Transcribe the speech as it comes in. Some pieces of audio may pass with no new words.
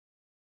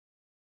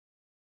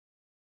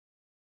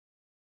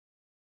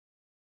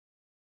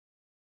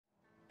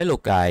Hello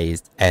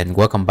guys, and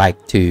welcome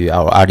back to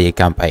our ARDIAEI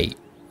campaign.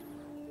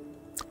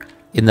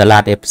 In the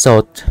last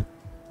episode,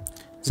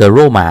 the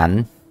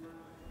Roman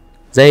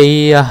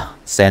they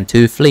sent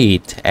 2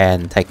 fleet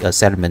and take a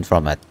settlement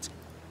from it.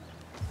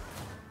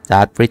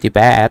 That's pretty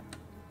bad.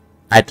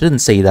 I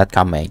didn't see that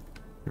coming.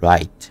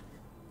 Right.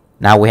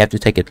 Now we have to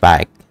take it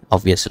back,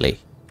 obviously.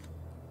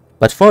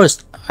 But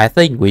first, I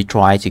think we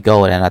try to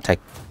go and attack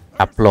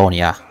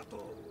Apollonia.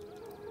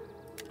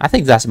 I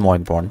think that's more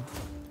important.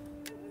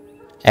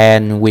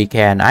 And we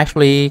can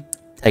actually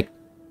take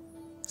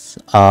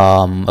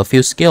a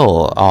few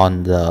skill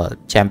on the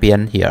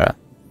champion here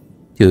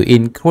to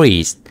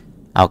increase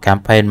our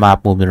campaign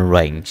map movement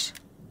range.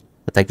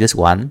 We'll take this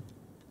one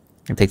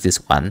and take this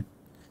one.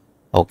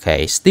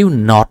 Okay, still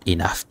not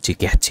enough to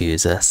get to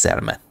the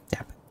settlement.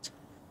 Damn it.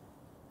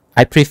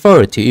 I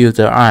prefer to use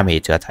the army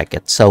to attack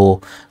it, so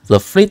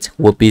the fleet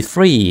would be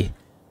free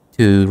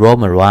to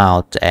roam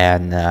around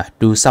and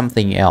do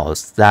something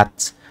else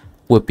that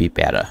would be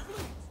better.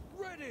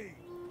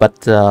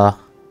 But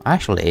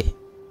actually,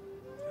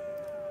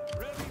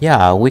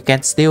 yeah, we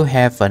can still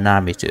have an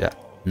army to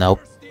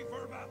nope.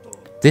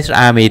 This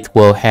army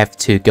will have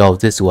to go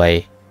this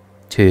way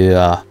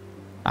to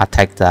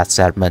attack that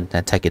settlement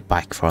and take it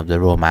back from the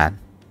Roman.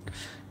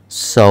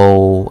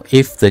 So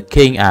if the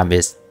king army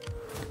is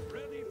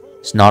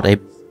not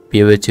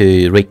able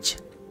to reach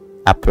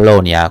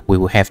Apollonia, we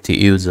will have to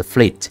use the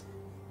fleet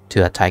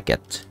to attack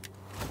it.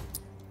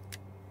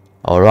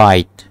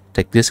 Alright,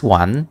 take this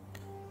one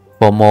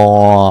for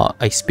more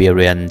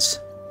experience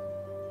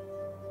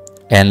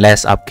and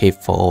less upkeep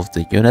for all of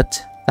the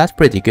unit. That's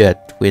pretty good.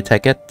 We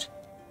take it.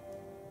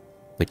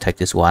 We take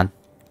this one.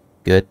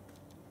 Good.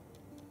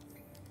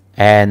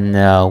 And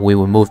we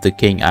will move the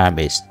king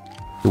armies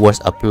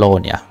towards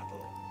Apollonia.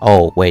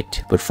 Oh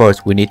wait, but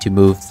first we need to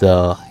move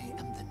the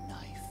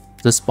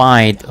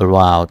spy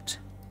around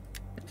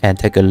and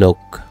take a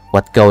look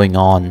what's going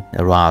on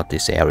around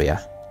this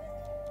area.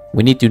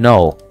 We need to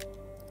know.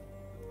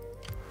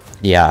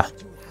 Yeah.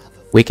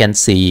 We can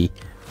see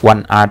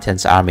one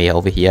Athens army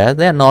over here.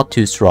 They're not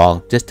too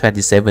strong, just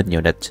 27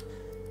 units.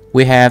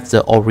 We have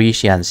the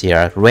Oricians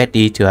here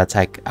ready to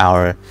attack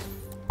our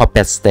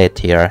puppet state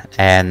here,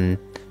 and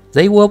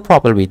they will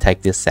probably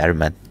take this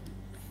settlement.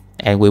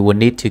 And we will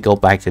need to go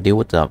back to deal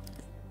with them.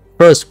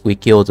 First, we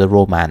kill the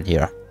Roman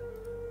here.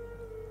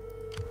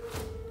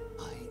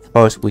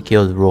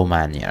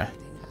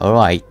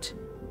 Alright.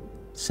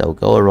 So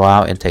go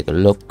around and take a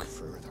look.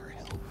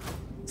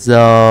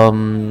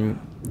 The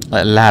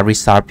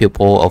Larissa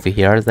people over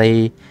here,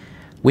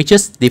 we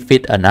just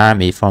defeat an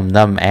army from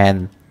them,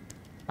 and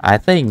I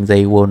think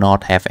they will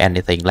not have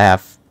anything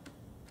left.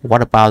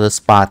 What about the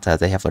Sparta?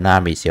 They have an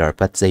army here,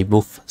 but they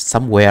move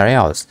somewhere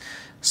else.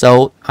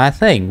 So I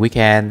think we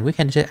can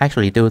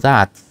actually do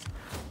that.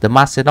 The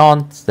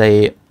Macedons,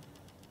 they're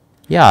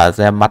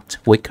much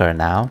weaker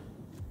now.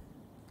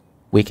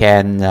 We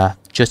can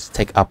just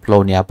take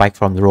Apollonia back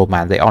from the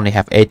Roman. They only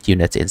have 8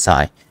 units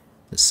inside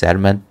the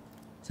settlement.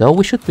 So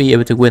we should be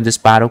able to win this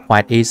battle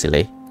quite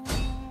easily.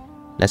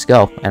 Let's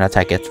go and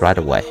attack it right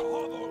away.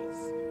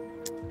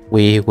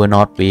 We will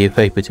not be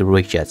able to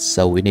reach it,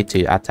 so we need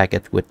to attack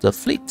it with the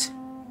fleet.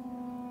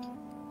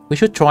 We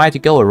should try to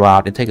go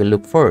around and take a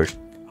look first.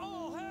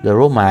 The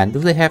Roman, do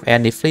they have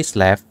any fleets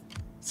left?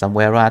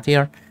 Somewhere around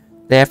here?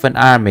 They have an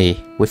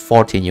army with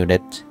 14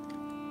 units.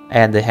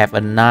 And they have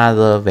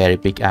another very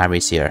big army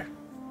here.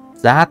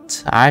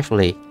 That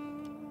actually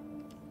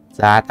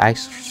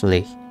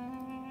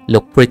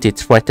look pretty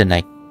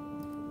threatening.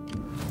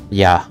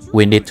 Yeah,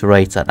 we need to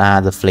raise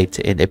another fleet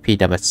in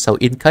epidemic. So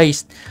in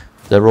case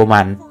the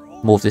Roman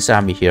move this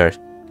army here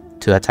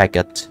to attack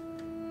it,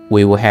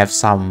 we will have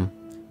some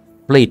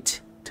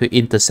fleet to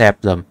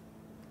intercept them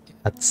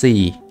at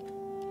sea.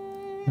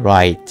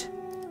 Right.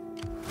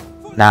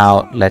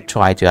 Now let's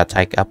try to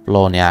attack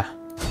Apollonia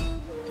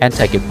and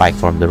take it back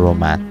from the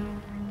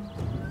Roman.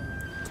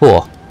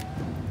 Cool.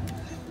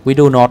 We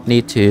do not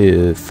need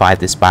to fight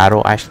this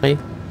battle actually.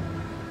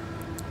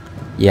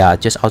 Yeah,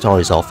 just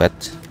auto-resolve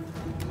it.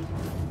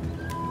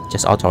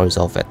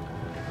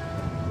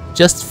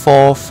 Just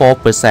for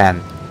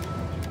 4%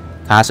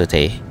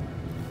 casualty.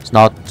 It's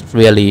not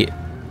really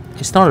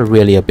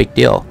a big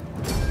deal.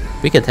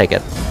 We can take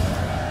it.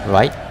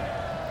 Right?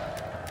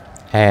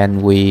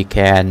 And we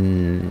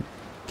can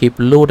keep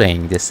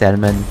looting the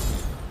settlement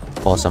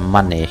for some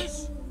money.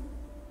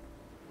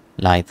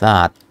 Like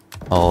that.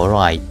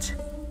 Alright.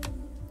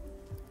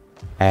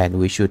 And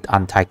we should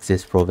untake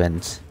this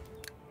province,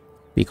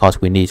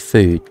 because we need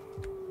food.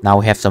 Now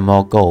we have some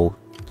more gold.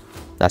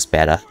 That's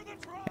better.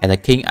 And the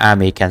king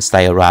army can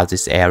stay around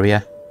this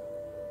area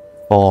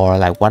for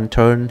like 1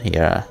 turn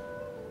here.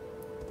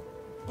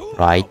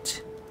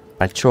 Right.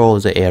 Patrol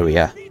the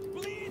area.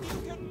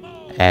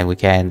 And we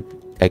can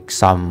take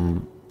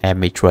some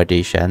enemy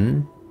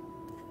tradition.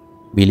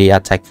 Melee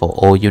attack for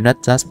all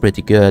units. That's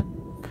pretty good.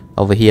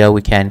 Over here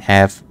we can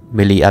have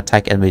melee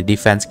attack and melee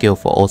defense skill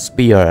for all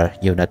spear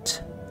units.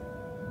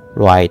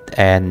 Right.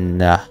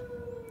 And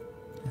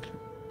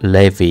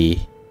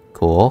Levy.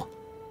 Cool.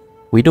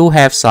 We do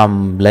have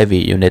some levy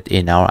unit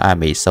in our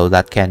army, so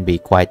that can be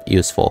quite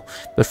useful.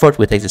 But first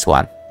we take this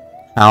one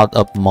out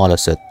of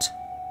Molosset,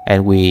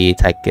 and we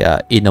take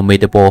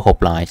indomitable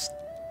hoplites.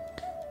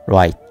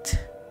 Right.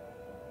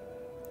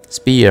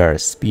 Spear.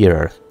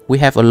 We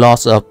have a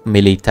lot of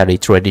military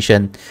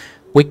tradition.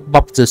 We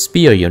buff the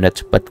spear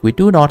unit, but we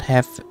do not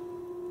have...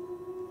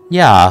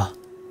 Yeah,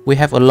 we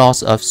have a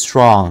lot of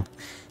strong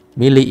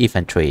melee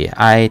infantry.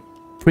 I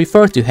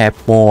prefer to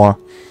have more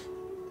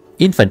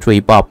infantry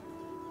buff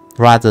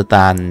rather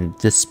than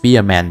the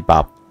spearman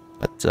buff,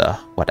 but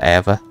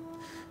whatever.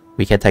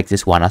 We can take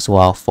this one as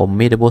well.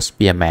 Formidable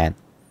spearman.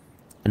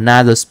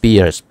 Another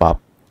spears buff.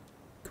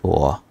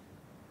 Cool.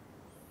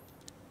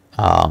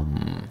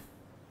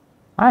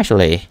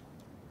 Actually,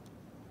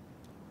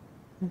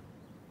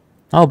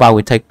 how about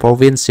we take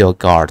provincial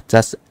guard?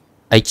 That's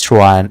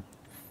extra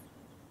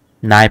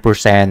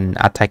 9%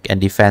 attack and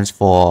defense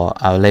for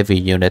our levy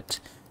unit,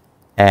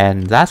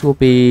 and that will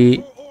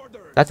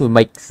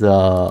make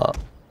the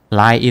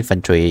light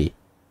infantry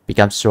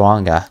become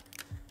stronger.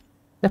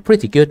 They're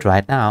pretty good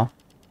right now.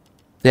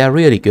 They are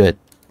really good.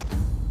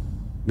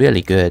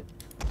 Really good.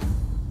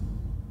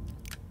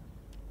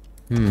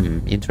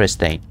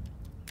 Interesting.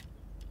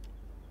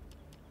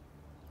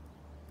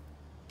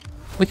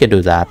 We can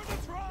do that.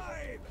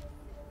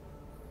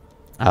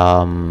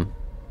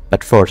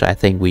 But first I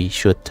think we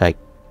should take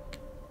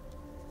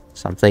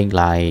something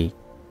like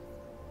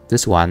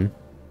this one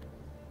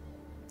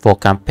for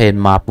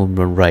campaign map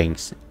movement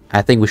range.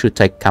 I think we should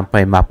take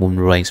campaign map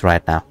movement range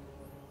right now.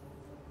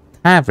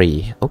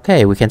 Cavalry.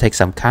 Okay, we can take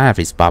some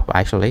cavalry buff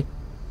actually.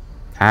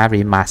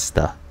 Cavalry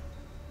master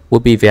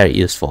would be very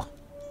useful.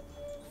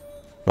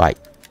 Right.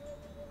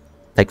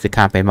 Take the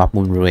campaign map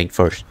movement range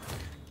first,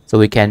 so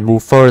we can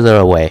move further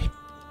away,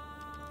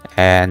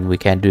 and we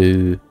can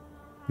do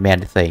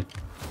many things.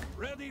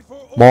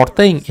 More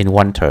things in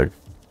one turn.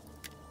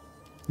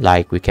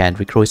 Like we can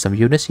recruit some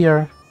units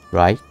here,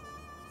 right?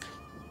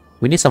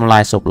 We need some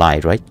lines of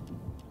light, right?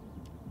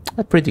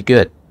 That's pretty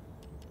good.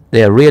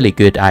 They are really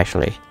good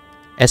actually,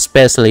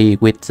 especially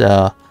with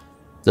the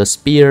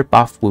spear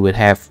buff we will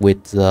have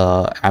with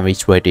the army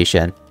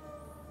tradition.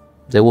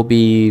 They will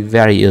be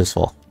very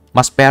useful,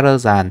 much better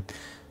than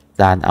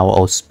our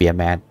old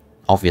spearman,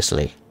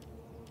 obviously.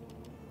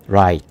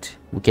 Right,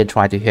 we can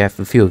try to have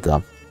a few of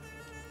them.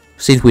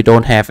 Since we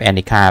don't have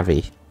any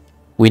cavalry,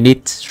 we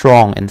need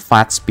strong and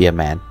fast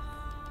spearmen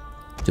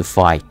to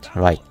fight,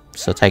 right?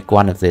 So take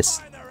one of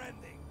this.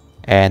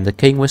 And the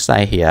king will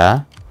stay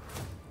here.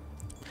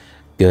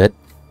 Good.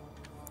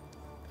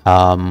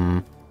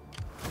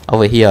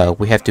 Over here,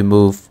 we have to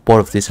move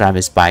both of these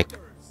armies back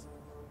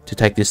to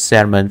take this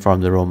settlement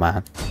from the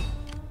Roman.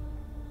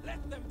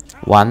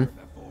 One.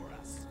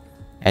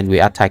 And we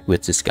attack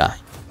with this guy.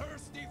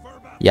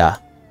 Yeah.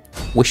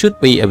 We should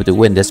be able to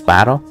win this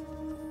battle.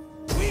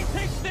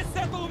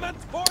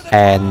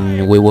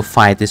 And we will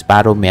fight this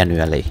battle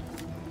manually.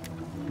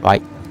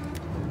 Right.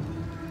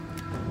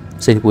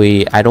 Since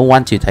I don't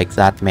want to take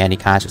that many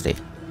casualties.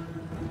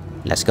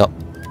 Let's go.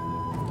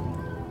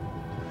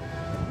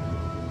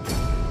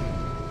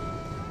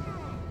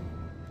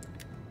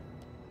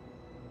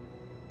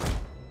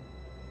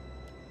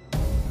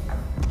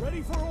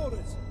 Ready for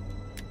orders.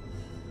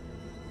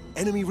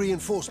 Enemy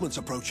reinforcements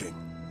approaching.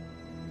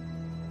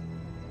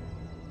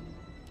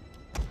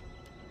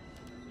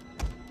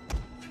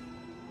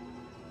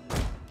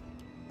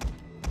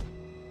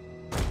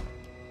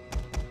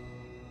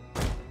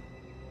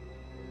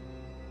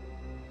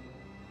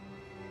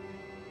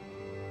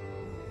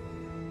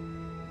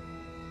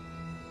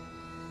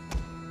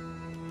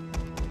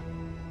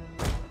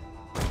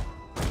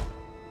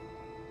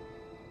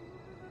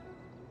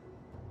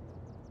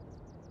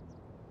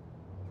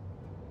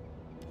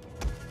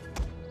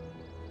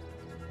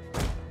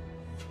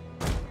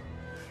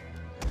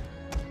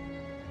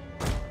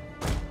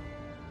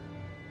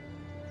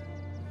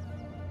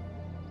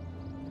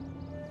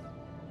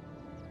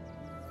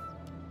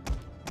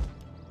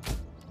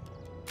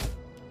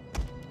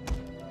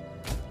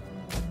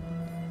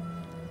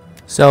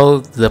 So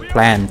the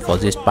plan for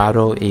this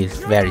battle is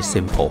very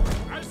simple.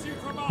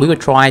 We will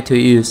try to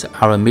use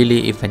our melee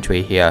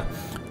infantry here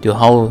to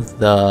hold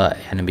the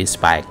enemy's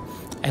back,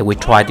 and we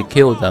try to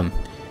kill them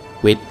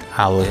with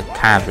our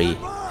cavalry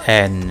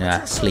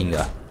and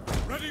slinger.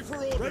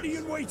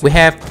 We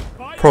have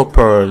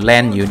proper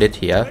land unit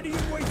here.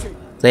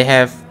 They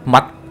have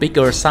much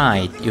bigger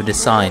unit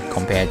size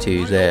compared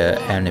to the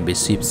enemy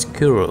ship's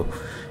crew.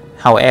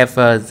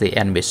 However, the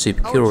enemy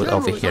ship crew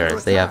over here,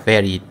 they are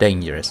very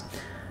dangerous.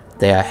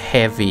 They are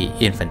heavy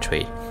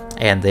infantry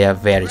and they are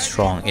very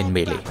strong in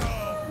melee.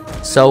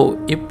 So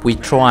if we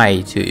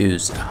try to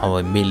use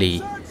our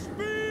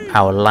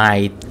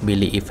light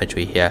melee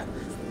infantry here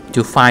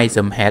to fight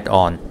them head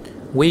on,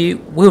 we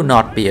will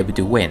not be able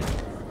to win.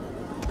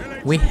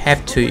 We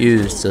have to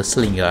use the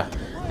slinger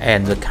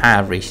and the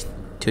cavalry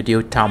to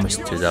deal damage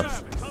to them.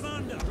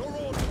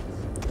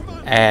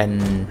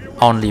 And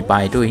only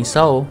by doing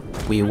so,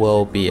 we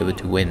will be able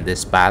to win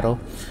this battle.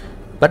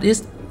 But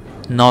it's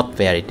not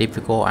very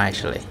difficult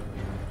actually.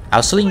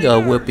 Our slinger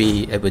will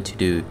be able to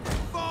do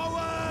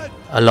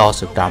a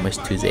lot of damage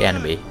to the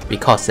enemy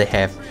because they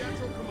have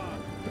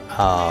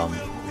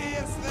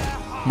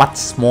much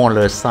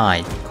smaller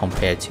size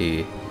compared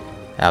to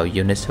our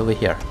units over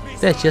here.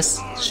 They're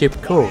just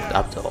ship crew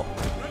after all.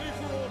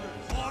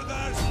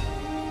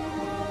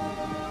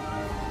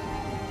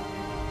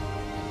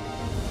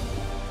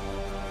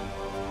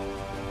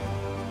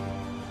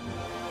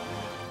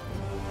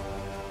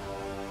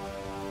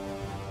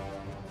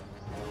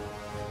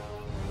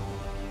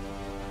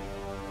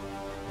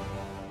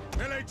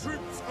 Melee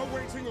troops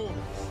awaiting orders.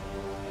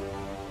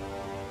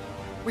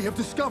 We have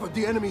discovered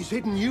the enemy's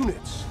hidden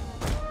units.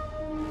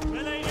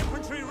 Melee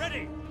infantry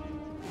ready.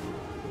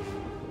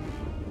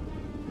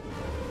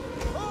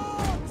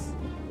 Swords!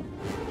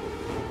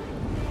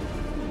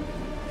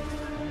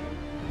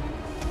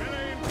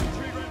 Melee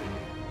infantry ready.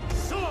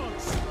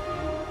 Swords!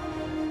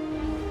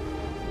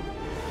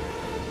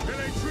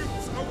 Melee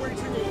troops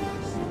awaiting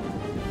orders.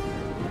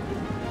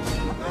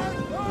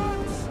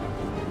 Advance!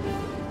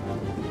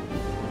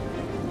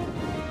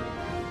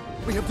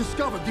 We have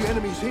discovered the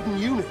enemy's hidden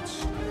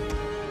units.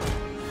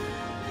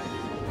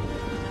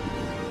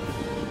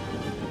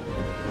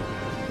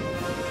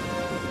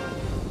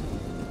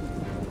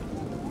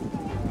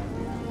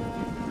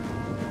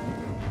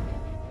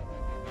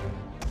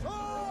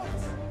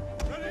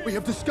 We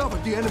have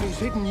discovered the enemy's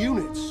hidden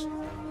units.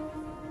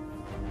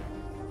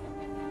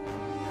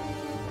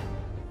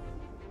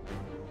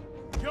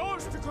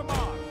 Yours to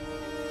command.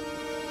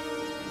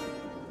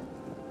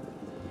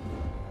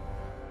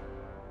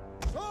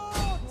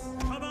 Swords!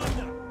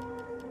 Commander!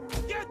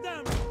 Get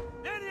them!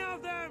 Any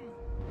of them!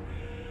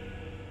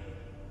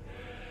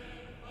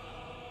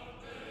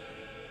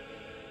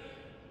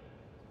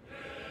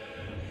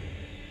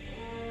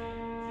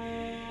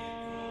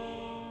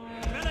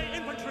 Melee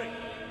infantry!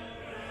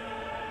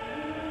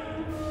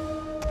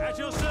 At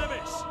your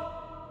service!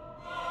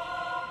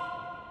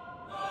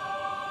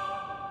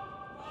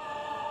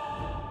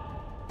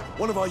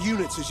 One of our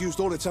units has used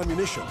all its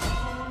ammunition.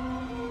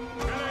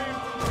 Melee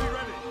infantry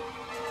ready!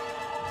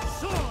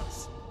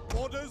 Swords!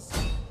 Orders!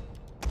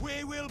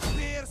 We will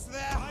pierce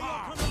their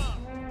hearts!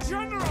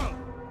 General!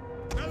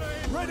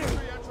 Melee Ready.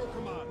 infantry at your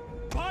command!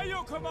 By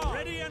your command!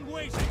 Ready and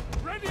waiting!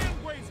 Ready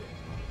and waiting!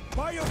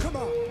 By your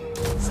command.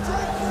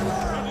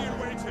 Ready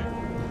and waiting!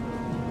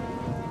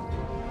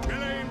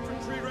 Melee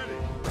infantry ready!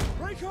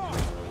 Break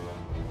off!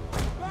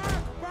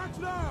 Back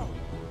now!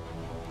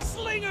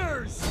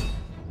 Slingers!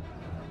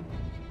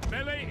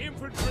 Melee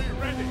infantry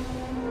ready!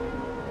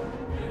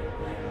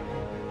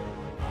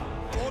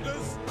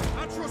 Orders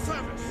at your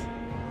service!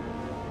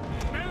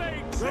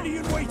 Melee Ready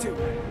and waiting.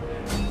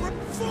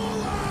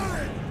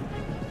 forward!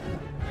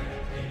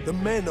 The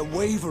men are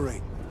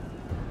wavering.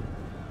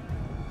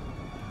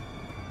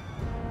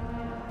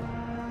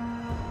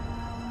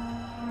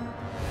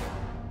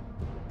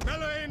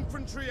 Melee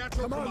infantry at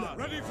your Commander. command!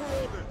 Ready for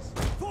orders!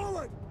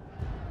 Forward!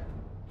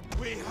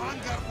 We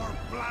hunger for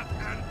blood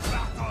and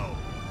battle!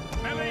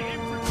 Melee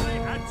infantry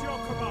at your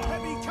command!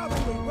 Heavy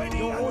cavalry ready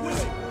Your and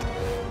orders. willing.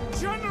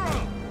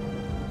 General!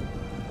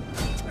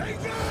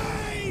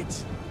 Engage!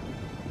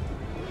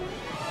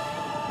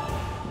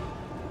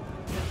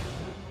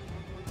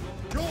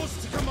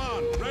 Yours to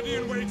command, ready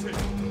and waiting.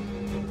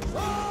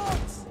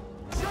 Swords!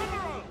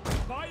 General!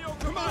 By your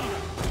command!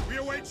 We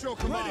await your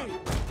command.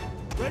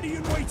 Ready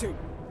and waiting.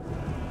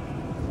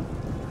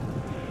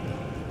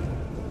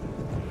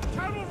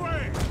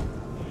 Cavalry!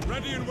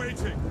 Ready and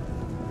waiting.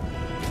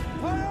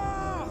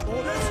 Fire!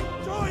 Orders.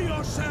 Enjoy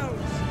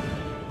yourselves!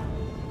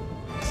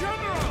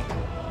 General!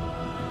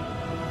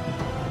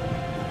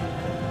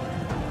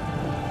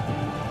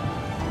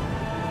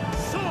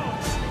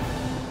 Swords!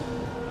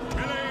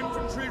 Melee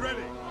infantry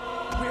ready.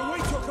 We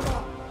await your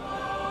command.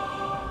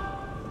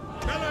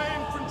 Melee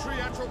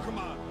infantry at your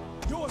command.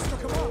 Yours to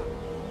command.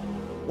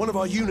 One of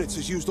our units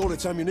has used all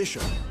its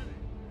ammunition.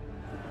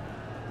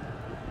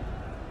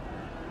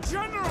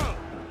 General!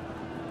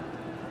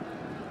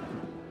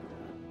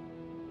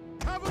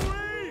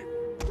 Cavalry!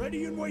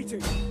 Ready and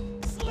waiting.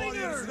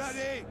 Slingers!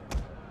 Ready!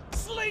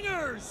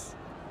 Slingers!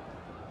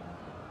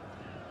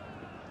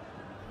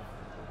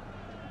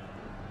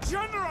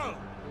 General!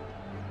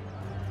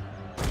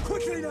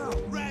 Quickly now.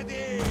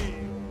 Ready!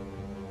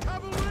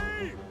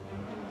 Cavalry!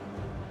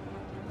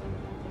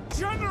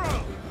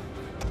 General!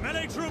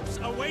 Melee troops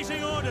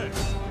awaiting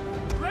orders!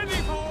 Ready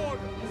for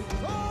orders!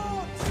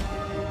 Swords!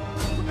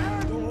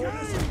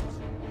 Engage!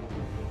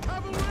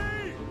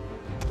 Cavalry!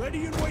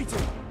 Ready and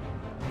waiting.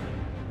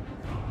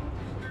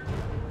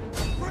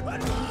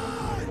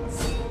 Advance!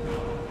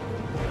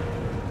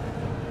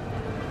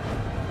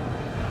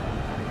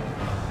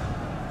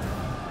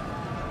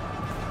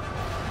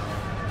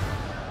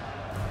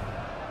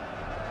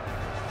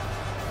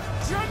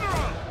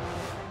 General!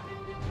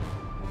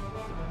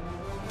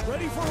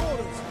 Ready for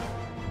orders.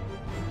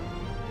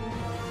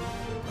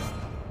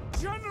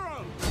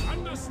 General!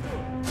 Understood!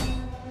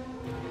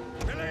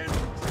 Melee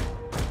infantry!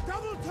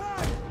 Double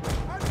time!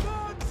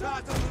 Advance!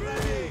 Battle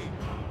ready!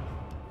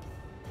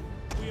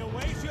 We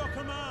await your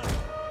command!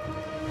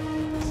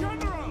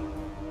 General!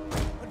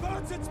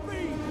 Swords at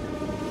speed!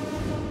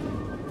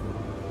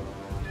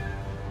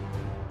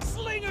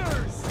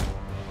 Slingers!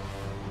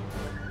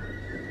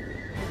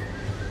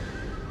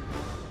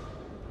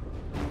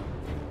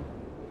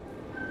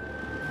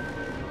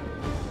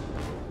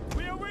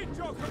 We await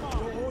your command!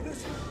 Your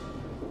orders?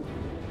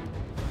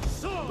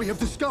 Swords! We have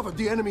discovered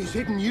the enemy's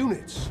hidden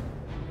units.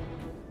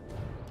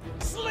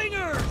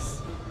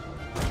 Slingers!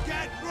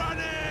 Get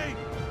running!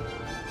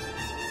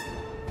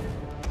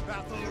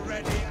 Battle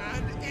ready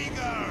and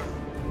eager!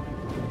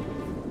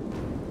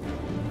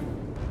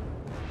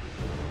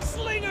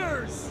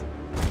 Slingers!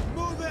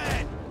 Move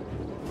it!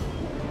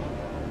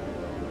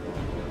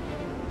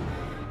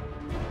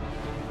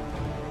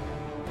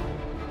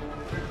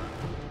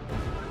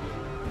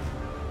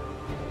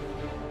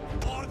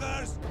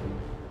 Orders!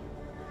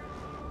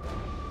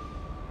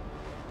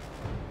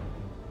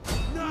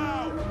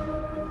 Now!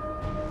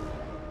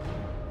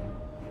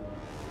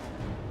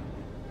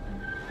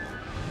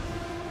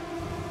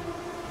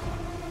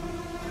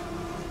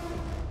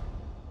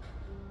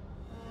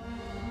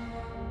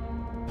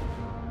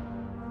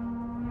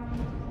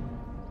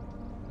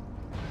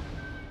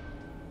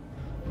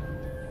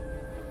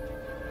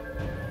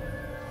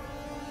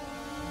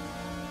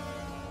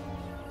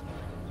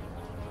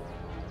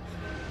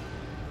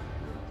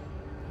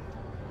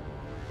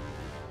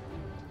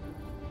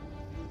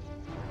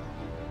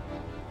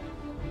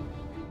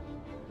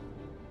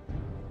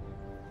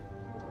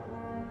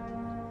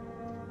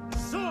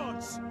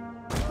 Swords!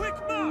 Quick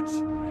march!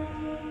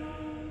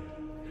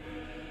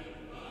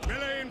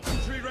 Melee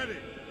infantry ready!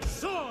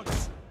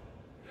 Swords!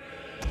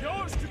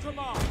 Yours to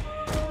command!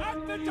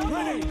 At the double!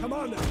 Ready,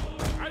 Commander!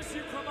 As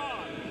you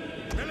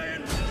command! Melee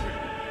infantry!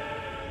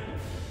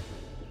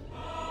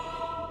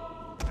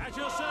 At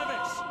your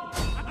service!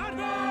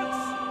 Advance!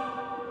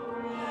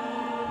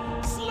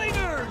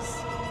 Slingers!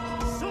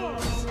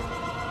 Swords!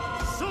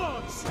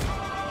 Swords!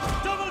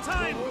 Double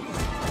time!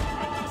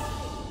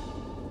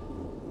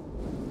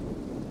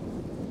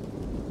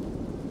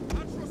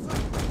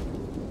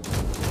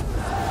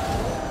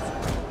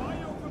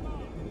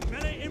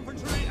 Melee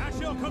infantry at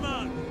your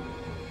command!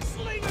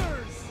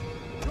 Slingers!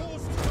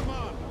 Yours to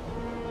command!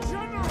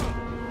 General!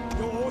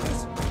 Your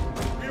orders?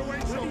 We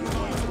await your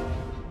command!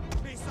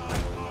 Missile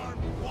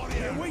armed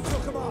warrior! We await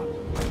your command!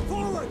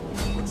 Forward!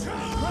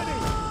 Ready!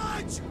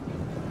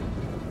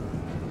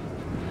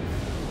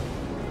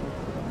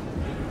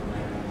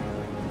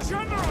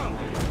 General!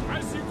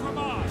 As you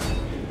command!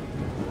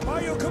 By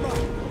your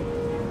command!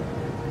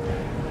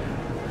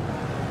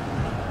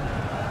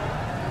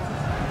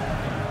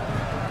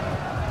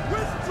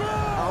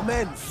 Withdraw! Our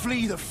men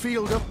flee the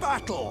field of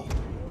battle!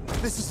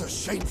 This is a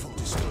shameful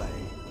display.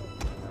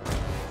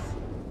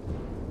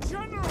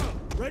 General!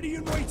 Ready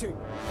and waiting!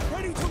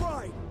 Ready to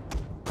ride!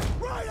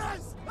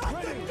 Riders! At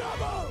Ready. the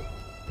double!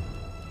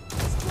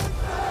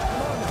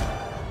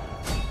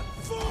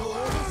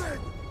 Forward!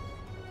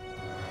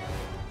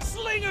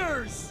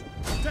 Slingers!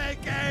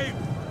 Take aim!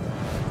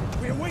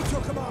 We await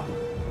your command!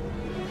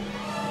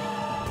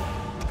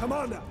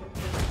 Commander!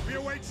 We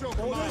await your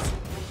Orders? command!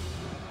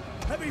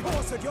 Heavy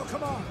horse at your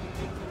command!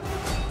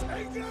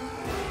 Take aim!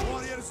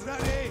 Warriors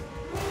ready!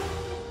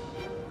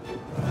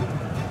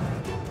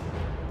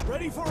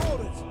 Ready for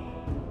orders!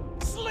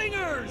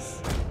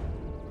 Slingers!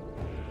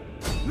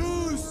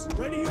 Loose!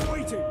 Ready and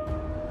waiting!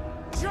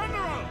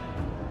 General!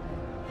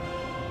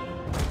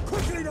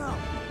 Quickly now!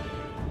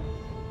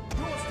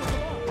 Yours to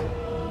command!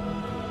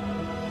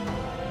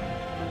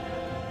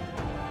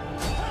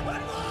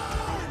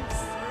 Advance!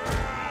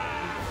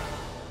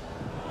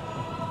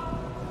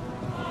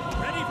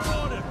 Ready for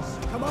orders!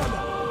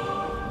 Commander!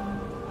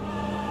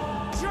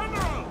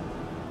 General!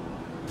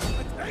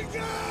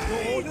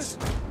 Engage! Your orders?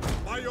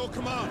 By your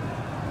command!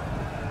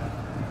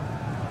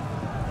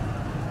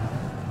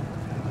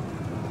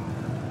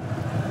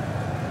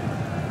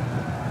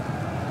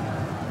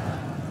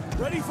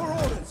 Ready for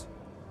orders!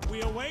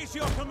 We await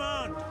your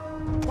command!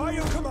 By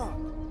your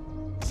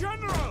command!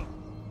 General!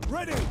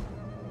 Ready!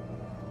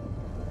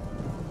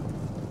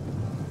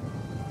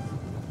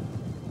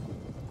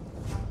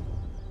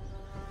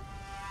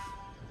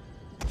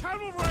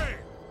 Cavalry!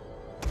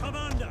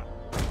 Commander!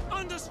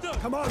 Understood!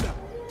 Commander!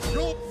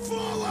 Go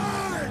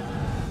forward!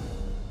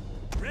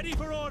 Ready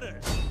for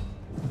orders!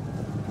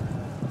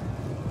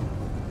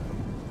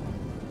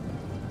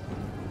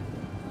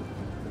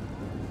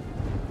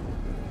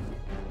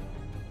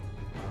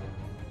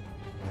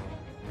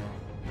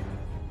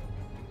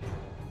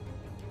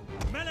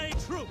 Melee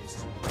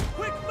troops!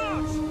 Quick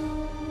march!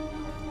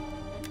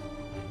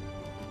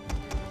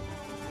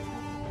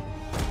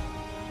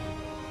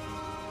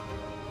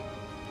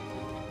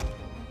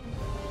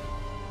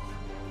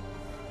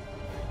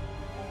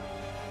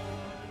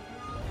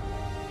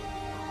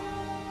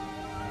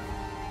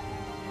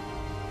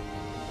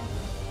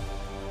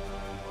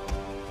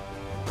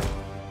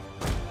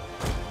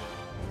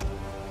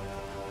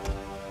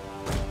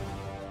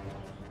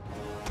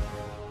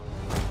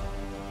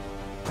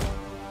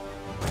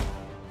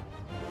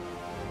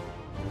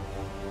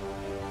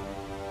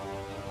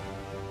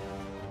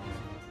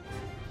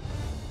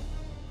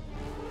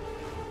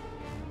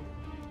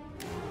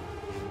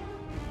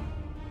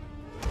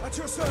 At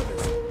your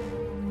service.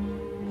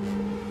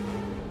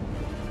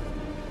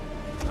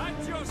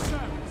 At your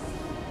service.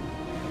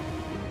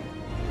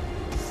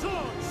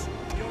 Swords!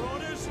 Your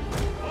orders?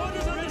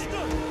 Orders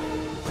understood!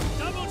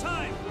 Double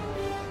time!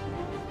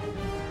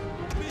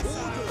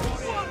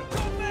 One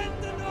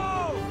commando!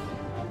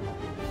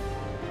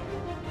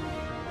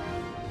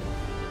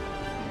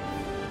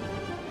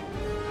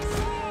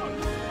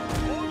 Swords!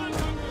 Orders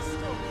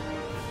understood!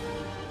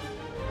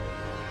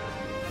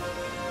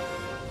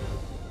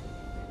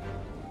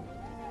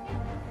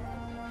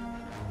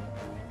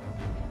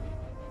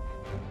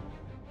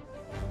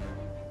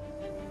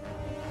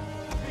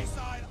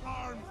 Missile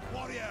armed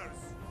warriors!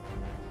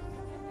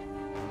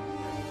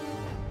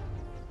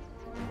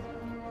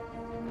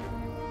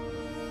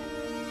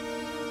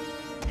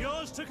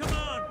 Yours to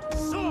command!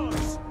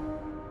 Swords!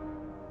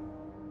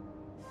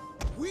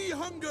 We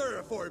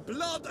hunger for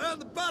blood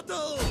and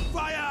battle!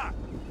 Fire!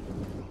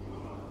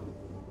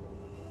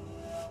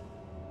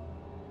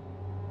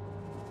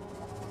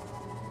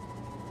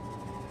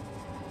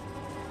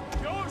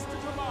 Yours to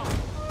command!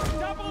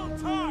 Double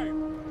time!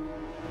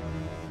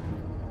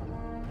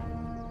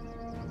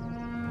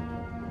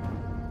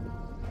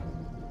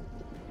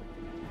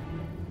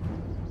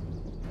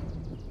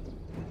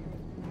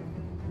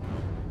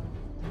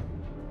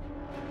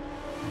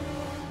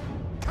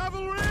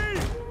 Cavalry!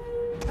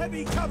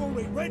 Heavy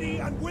cavalry ready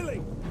and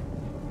willing!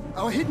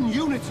 Our hidden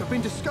units have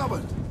been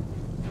discovered.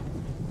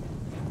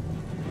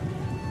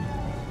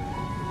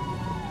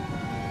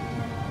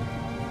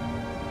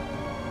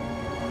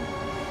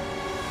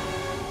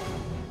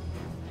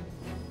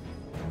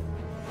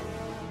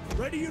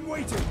 Ready and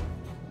waiting!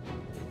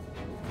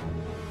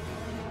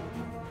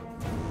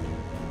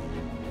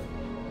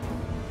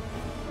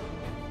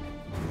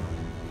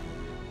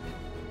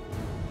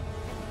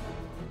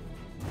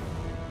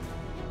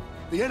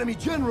 The enemy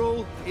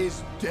general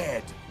is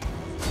dead.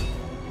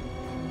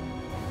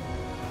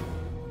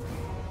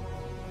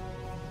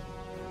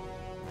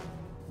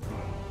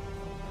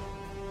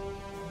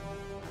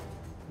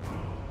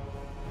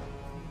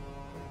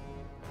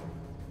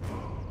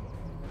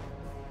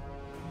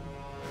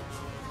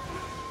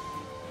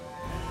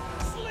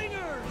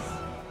 Slingers!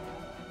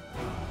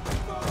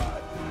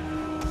 Forward!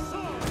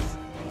 Swords!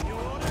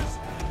 Your orders?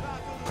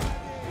 Battle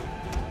ready!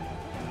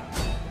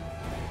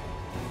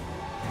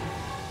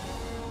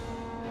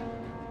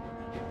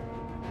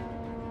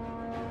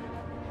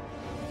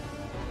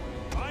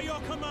 By your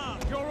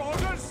command! Your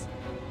orders?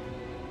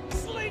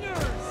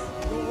 Slingers!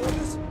 Your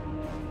orders?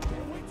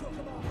 Await your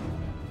command!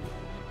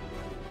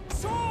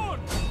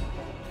 Swords!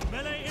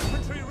 Melee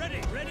infantry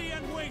ready! Ready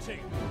and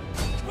waiting!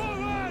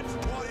 Forward!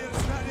 Warriors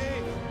ready!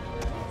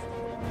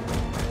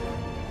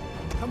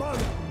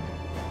 Commander!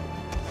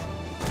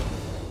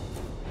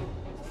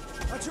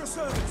 At your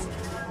service.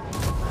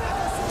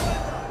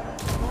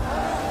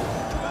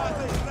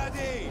 Battle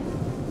ready!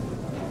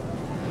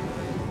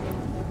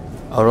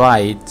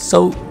 Alright,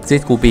 so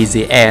this will be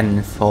the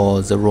end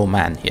for the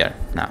Roman here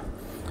now.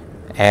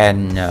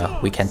 And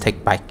we can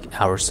take back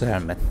our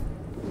settlement.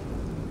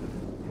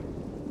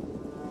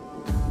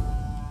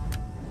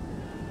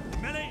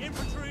 Melee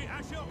infantry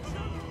at your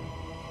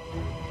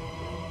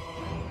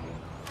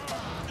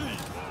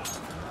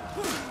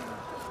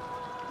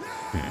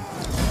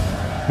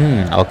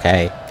command!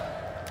 Okay.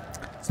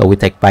 So we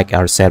take back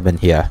our settlement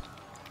here.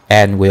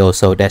 And we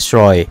also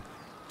destroy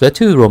the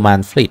 2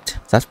 Roman fleet.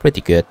 That's pretty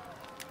good.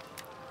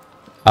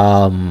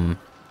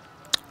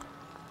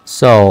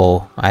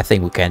 So I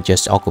think we can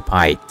just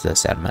occupy the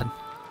settlement.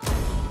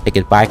 Take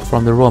it back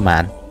from the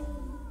Roman.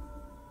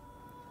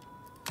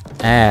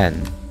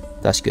 And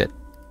that's good.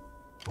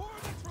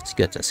 That's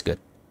good, that's good.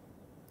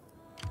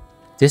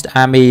 This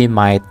army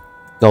might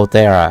go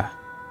there,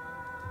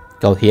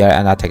 go here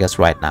and attack us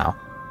right now.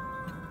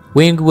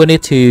 We will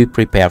need to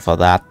prepare for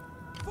that.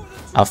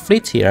 Our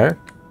fleet here.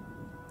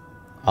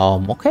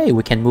 Okay,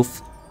 we can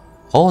move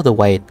all the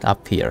way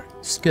up here.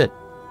 It's good.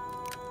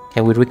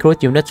 Can we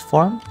recruit units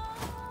for him?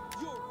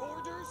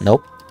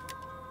 Nope.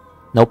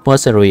 No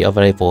mercenary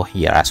available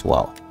here as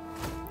well.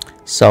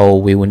 So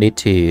we will need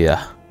to...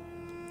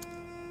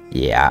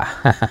 yeah.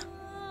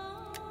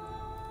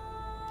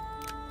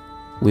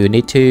 We will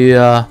need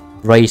to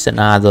raise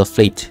another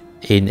fleet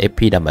in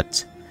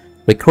Epidemic.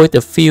 Recruit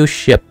a few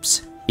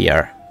ships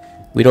here.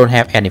 We don't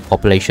have any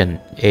population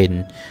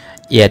in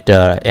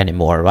Ether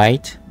anymore,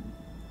 right?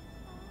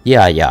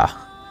 Yeah.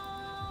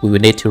 We will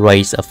need to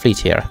raise a fleet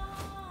here.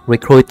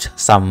 Recruit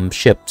some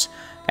ships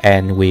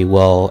and we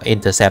will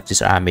intercept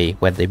this army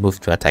when they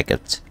move to attack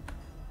it.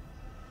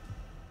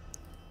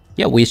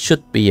 Yeah, we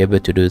should be able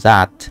to do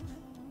that.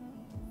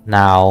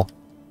 Now,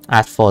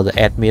 as for the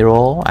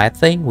admiral, I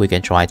think we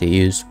can try to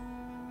use...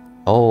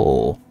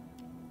 oh,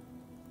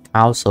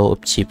 Council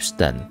of Chiefs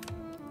then.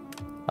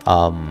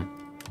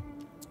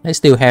 They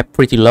still have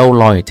pretty low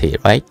loyalty,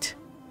 right?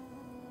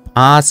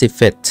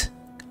 Pacifist,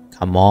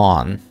 come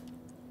on.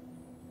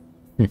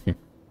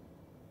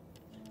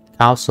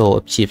 Council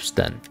of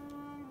Chieftain.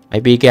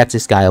 Maybe get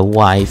this guy a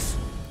wife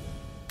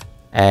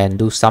and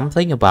do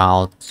something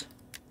about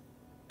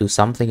do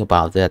something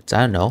about that.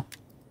 I don't know.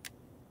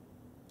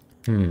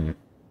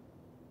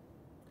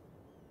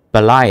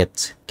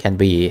 Goliath can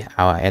be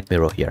our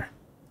admiral here.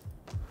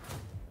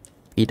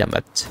 Beat him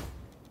it.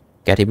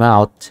 Get him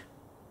out.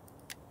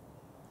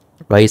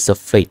 Raise the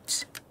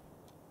fleet.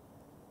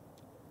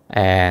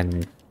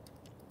 And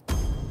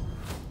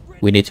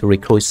we need to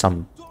recruit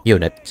some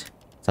unit,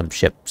 some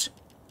ships.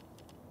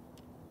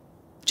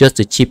 Just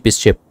the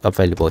cheapest ship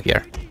available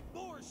here.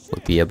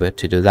 We'll be able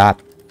to do that.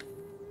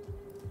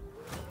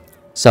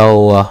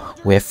 So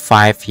we have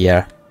 5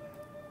 here.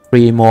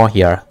 3 more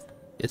here.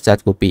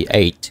 That would be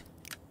 8.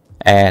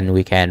 And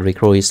we can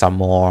recruit some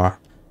more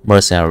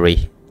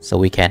mercenary. So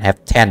we can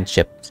have 10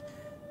 ships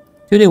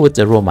to deal with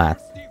the Roman.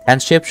 10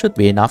 ships should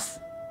be enough.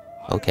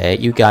 Okay,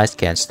 you guys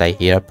can stay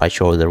here,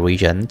 patrol the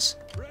regions.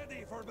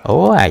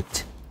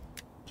 Alright.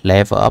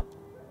 Level up.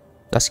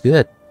 That's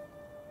good.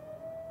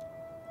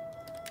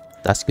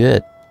 That's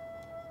good.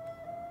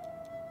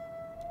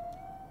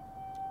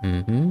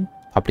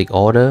 Public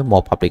order,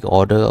 more public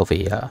order over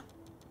here.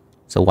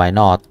 So why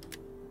not?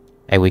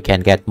 And we can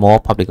get more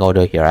public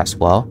order here as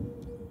well.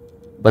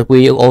 But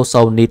we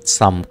also need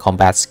some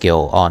combat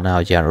skill on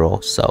our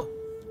general, so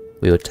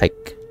we will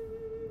take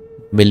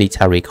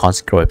military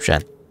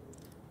conscription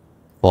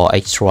for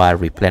extra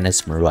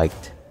replenishment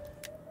rate.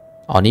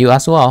 On you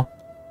as well.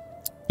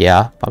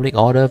 Yeah, public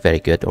order, very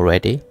good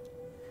already.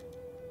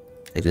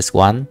 Take this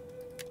one.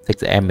 Take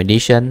the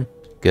ammunition.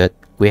 Good.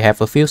 We have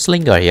a few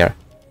slinger here.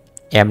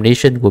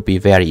 Ammunition would be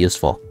very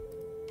useful.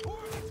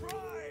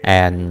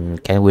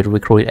 And can we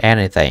recruit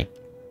anything?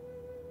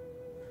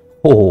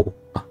 Oh,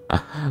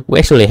 we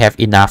actually have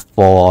enough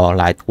for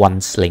like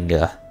 1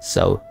 slinger,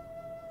 so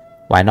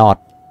why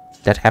not?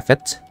 Let's have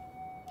it,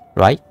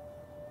 right?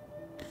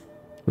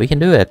 We can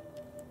do it.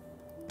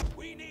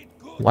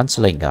 1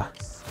 slinger.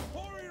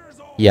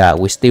 Yeah,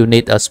 we still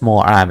need a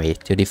small army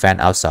to defend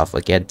ourselves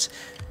against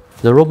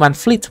the Roman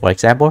fleet, for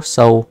example.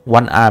 So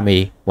 1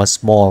 army, 1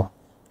 small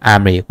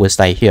army will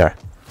stay here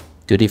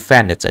to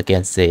defend it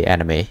against the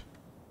enemy.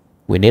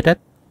 We need it.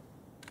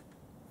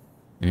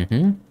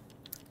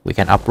 We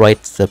can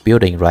upgrade the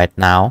building right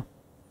now.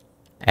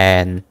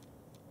 And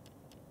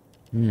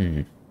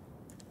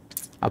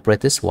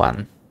upgrade this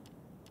one.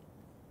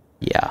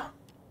 Yeah.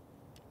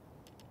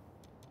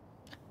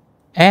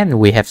 And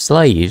we have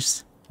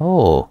slaves.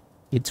 Oh,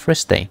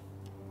 interesting.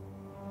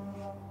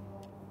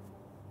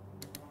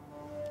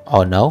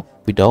 Oh no,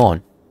 we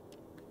don't.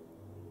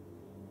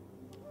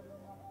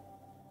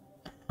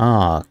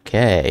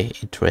 Okay,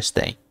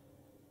 interesting.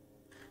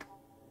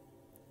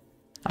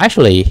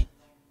 Actually,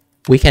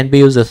 we can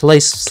build the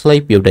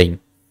slave building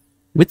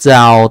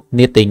without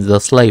needing the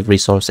slave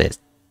resources.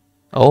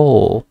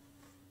 Oh,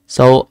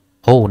 so,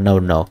 oh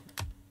no.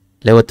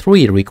 Level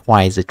 3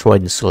 requires the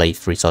trained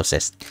slave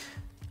resources.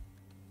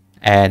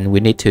 And we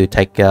need to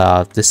take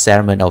this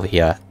settlement over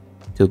here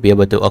to be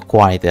able to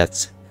acquire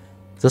that.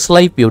 The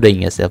slave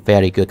building is a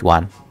very good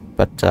one,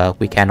 but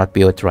we cannot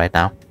build it right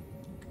now.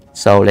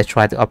 So let's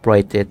try to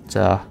upgrade it.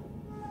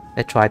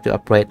 Let's try to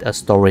upgrade a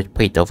storage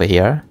pit over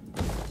here.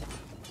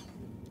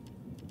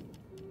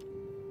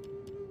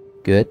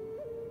 Good.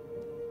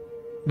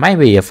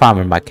 Maybe a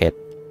farmer market.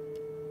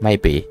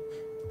 Maybe.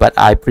 But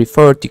I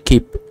prefer to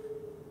keep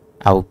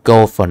our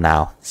gold for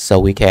now, so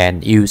we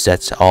can use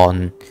it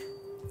on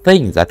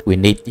things that we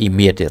need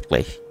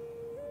immediately,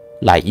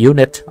 like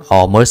unit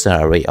or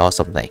mercenary or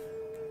something.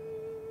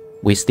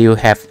 We still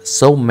have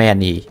so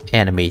many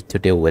enemies to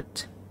deal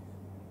with,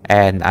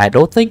 and I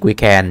don't think we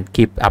can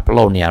keep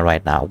Apollonia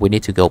right now. We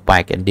need to go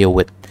back and deal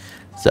with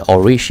the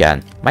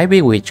Orician.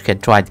 Maybe we can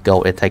try to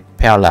go and take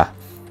Pella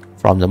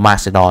from the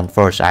Macedon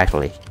first.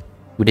 Actually,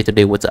 we need to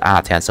deal with the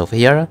Athens over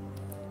here.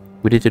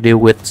 We need to deal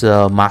with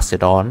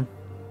Macedon.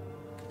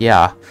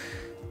 Yeah,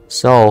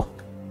 so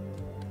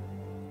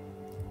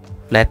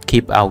let's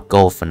keep our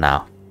gold for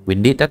now. We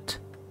need it.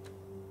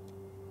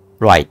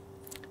 Right.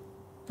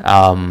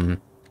 Our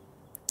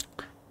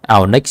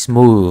next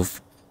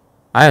move,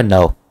 I don't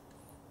know,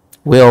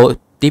 will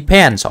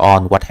depend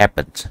on what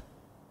happens.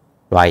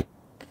 Right.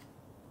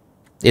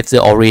 If the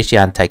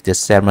Orician take this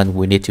settlement,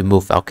 we need to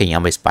move our king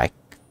armies back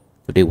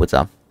to deal with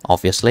them,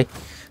 obviously.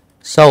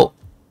 So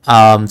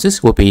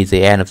this will be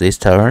the end of this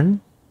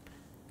turn.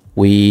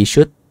 We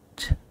should,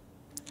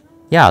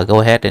 yeah, go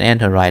ahead and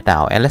enter right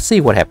now, and let's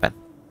see what happens.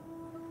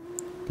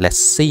 Let's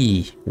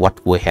see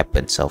what will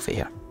happen over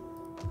here.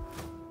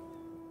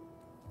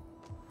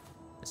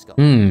 Let's go.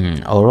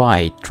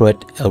 Alright,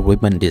 trade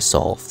agreement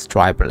dissolved.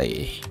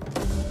 Tribally.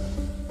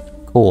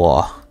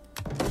 Cool.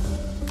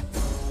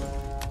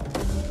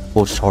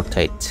 Push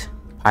rotate.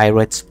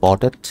 Pirates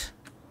spotted.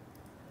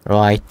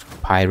 Right,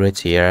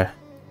 pirates here.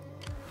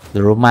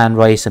 The Roman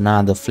raised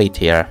another fleet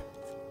here.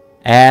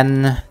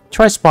 And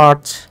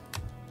transport.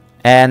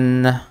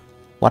 And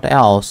what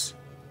else?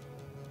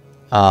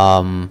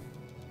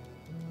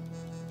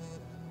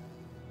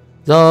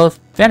 The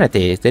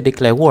Vanity, they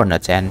declare war on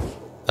and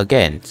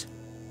against.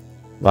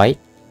 Right?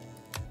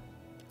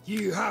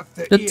 You have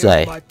the Did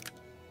they?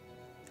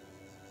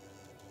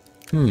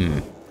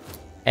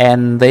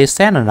 and they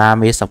send an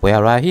army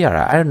somewhere right here.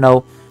 I don't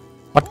know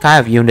what kind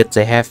of units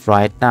they have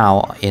right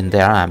now in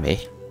their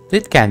army.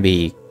 This can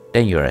be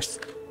dangerous.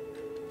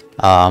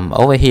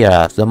 Over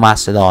here, the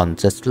Macedon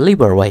just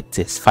liberate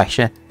this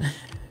faction.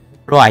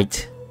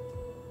 Right.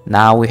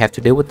 Now we have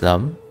to deal with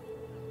them.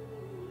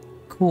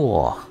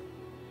 Cool.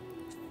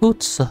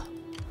 Boots.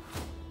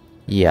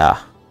 Yeah.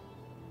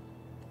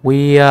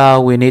 We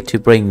need to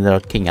bring the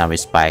King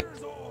armies back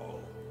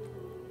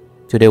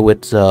to deal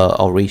with the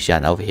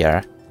origin over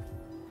here.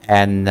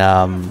 And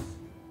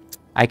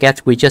I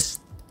guess we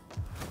just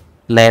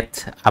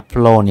let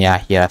Apollonia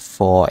here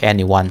for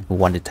anyone who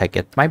want to take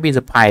it. Maybe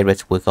the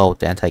pirates will go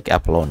and take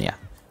Apollonia.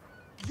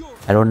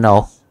 I don't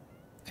know.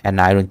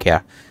 And I don't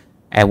care.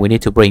 And we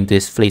need to bring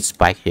these fleets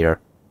back here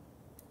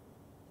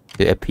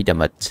to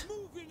Epidemic.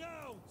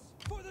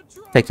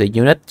 Take the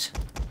unit.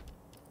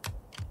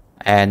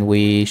 And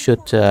we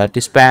should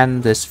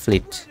disband this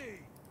fleet.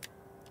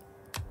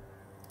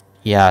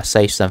 Yeah,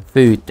 save some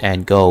food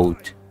and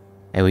gold.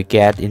 And we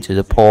get into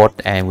the port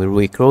and we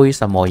recruit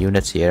some more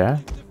units here.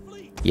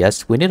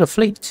 Yes, we need a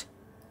fleet.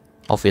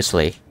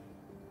 Obviously.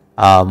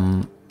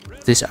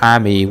 This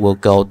army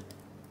will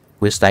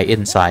stay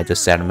inside the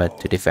settlement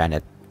to defend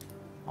it.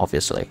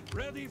 Obviously.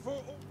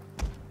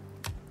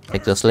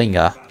 Take the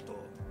slinger.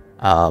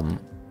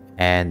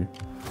 And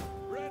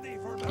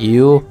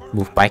you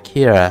move back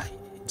here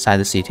inside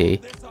the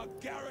city.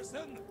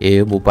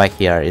 You move back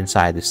here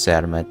inside the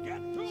settlement.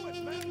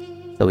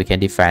 So we can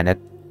defend it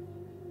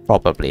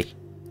properly.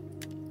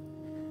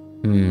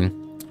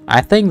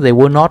 I think they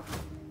will not.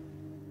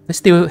 They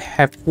still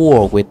have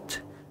war with.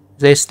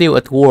 They're still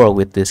at war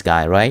with this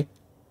guy, right?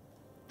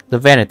 The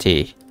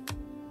Vanity.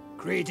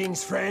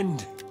 Greetings,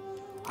 friend.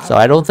 So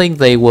I don't think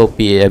they will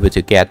be able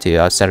to get to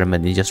our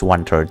settlement in just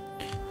one turn.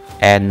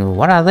 And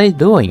what are they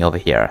doing over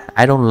here?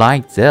 I don't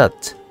like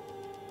that.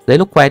 They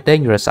look quite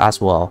dangerous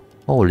as well.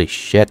 Holy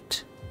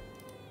shit.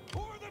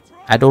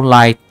 I don't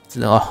like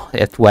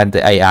it when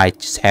the AI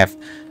just have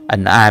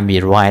an army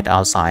right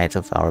outside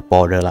of our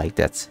border like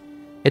that.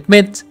 It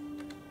means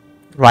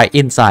right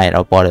inside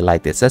our border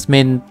like this. That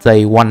means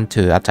they want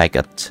to attack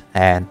it.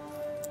 And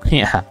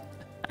yeah.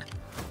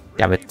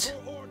 Damn it.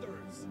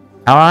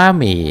 Our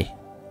army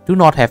do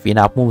not have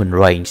enough movement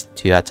range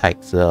to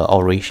attack the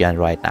origin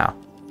right now.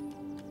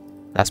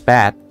 That's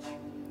bad.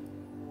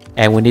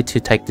 And we need to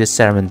take this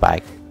settlement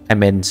back. I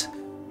mean,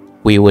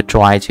 we will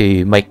try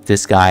to make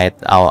this guy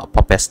our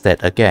puppet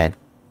state again.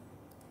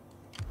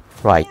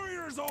 Right.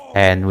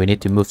 And we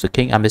need to move the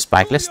King armies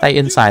back. Let's stay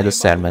inside the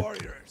settlement.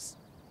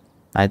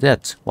 Like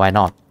that. Why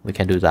not? We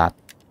can do that.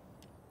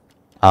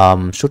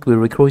 Should we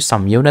recruit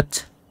some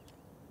unit?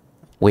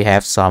 We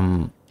have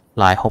some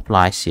like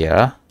hoplites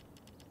here.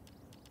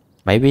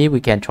 Maybe we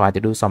can try to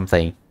do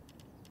something.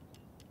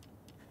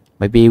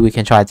 Maybe we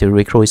can try to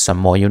recruit some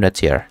more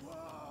units here.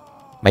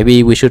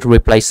 Maybe we should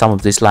replace some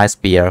of this light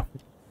spear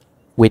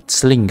with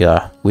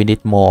slinger. We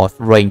need more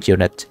range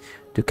unit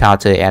to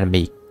counter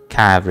enemy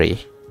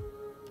cavalry.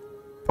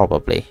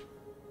 Probably.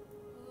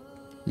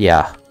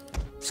 Yeah.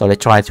 So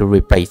let's try to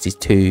replace these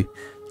two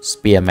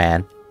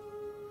spearmen.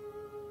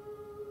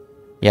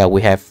 Yeah,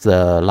 we have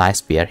the light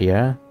spear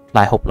here.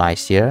 Light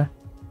hoplites here.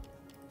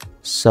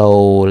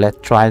 So let's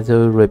try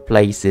to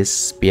replace this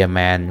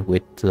spearman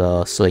with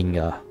the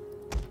slinger.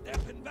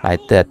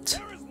 Like that.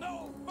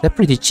 They're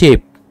pretty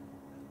cheap.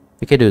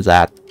 We can do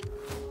that.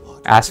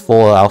 As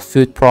for our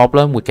food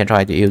problem, we can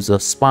try to use a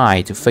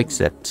spy to fix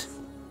it.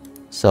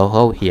 So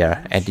hold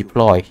here and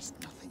deploy.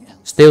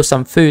 Steal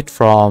some food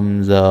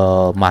from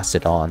the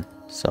Macedon.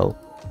 So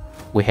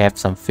we have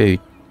some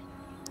food.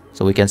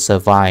 So we can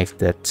survive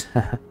that.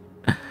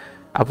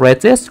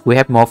 Upgrade this. We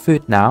have more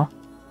food now.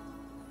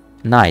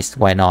 Nice,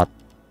 why not?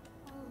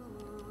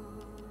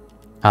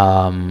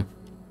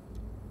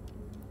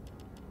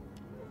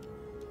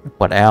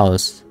 What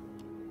else?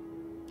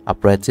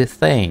 Upgrade this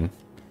thing.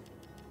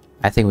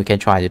 I think we can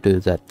try to do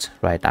that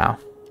right now.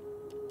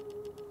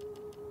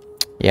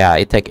 Yeah,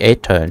 it takes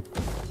 8 turns.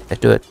 Let's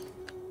do it.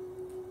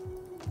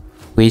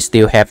 We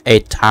still have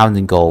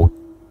 8,000 gold.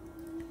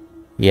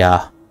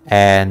 Yeah,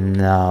 and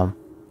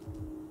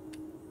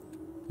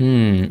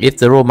if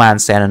the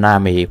Romans send an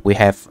army, we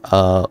have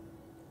a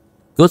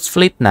good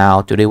fleet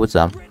now to deal with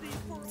them.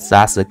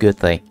 That's a good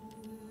thing.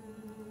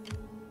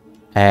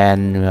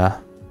 And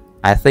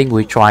I think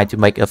we try to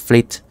make a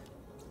fleet.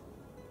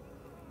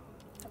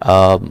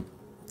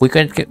 We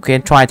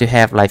can try to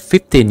have like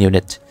 15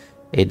 units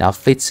in our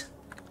fleet,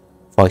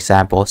 for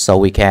example, so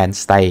we can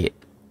stay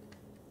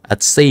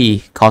at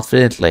sea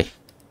confidently.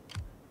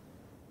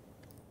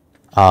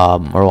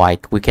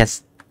 Alright,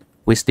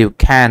 we still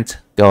can't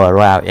go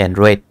around and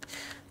raid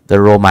the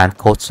Roman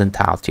coastal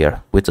towns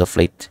here with the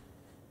fleet.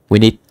 We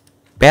need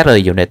better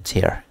units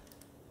here,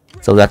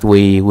 so that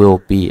we will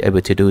be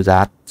able to do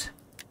that.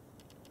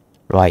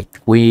 Right,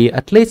 we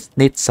at least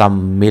need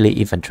some melee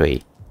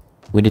infantry.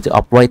 We need to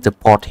upgrade the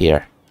port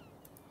here.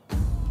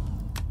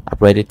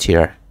 Upgrade it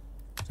here.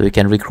 So we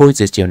can recruit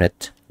this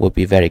unit. Would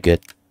be very good.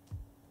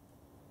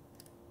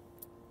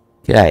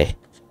 Okay.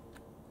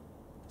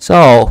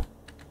 So,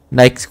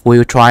 Next, we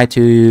will try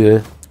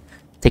to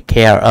take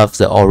care of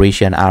the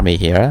Orisian army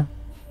here,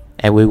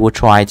 and we will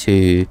try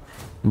to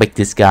make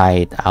this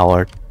guy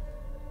our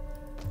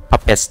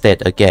puppet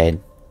state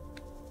again.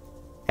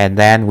 And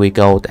then we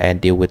go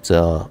and deal with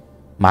the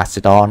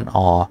Macedon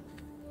or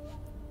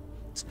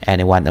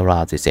anyone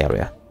around this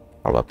area,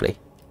 probably.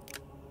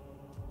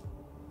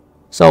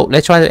 So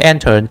let's try to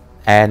enter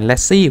and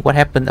let's see what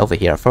happened over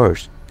here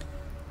first.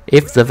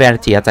 If the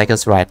vanity attacks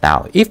us right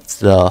now, if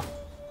the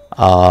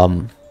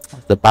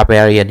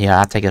barbarian here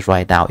attacks us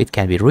right now, it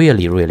can be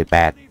really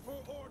bad.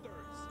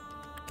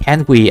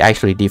 Can we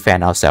actually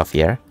defend ourselves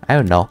here? I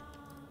don't know.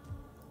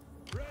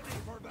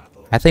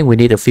 I think we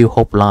need a few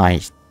hope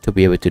lines to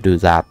be able to do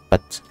that,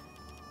 but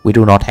we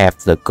do not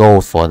have the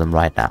gold for them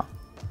right now.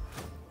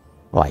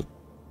 Right.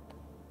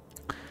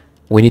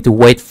 We need to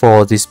wait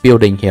for this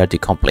building here to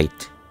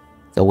complete,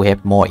 so we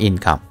have more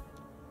income.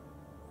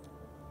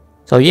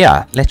 So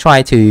yeah, let's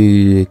try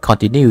to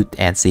continue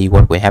and see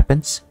what will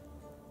happen.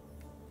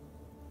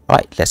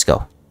 Right, let's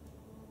go.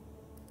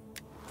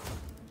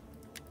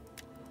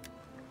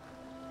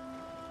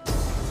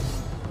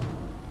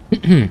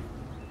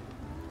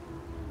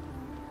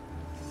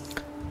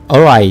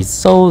 Alright,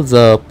 so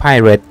the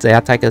pirate they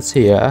attack us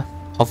here,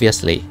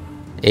 obviously.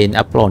 In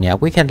Apollonia,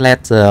 we can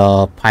let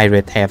the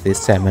pirate have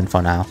this settlement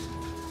for now.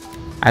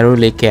 I don't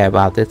really care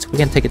about it, we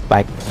can take it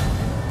back.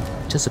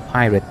 Just a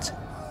pirate.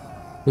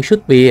 We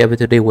should be able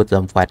to deal with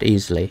them quite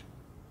easily.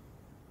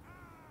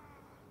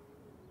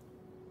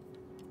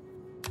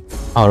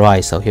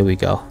 Alright, so here we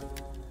go.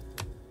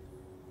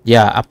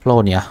 Yeah,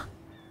 Apollonia.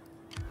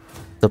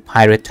 The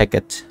pirate take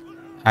it.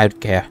 I don't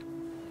care.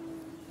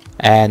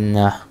 And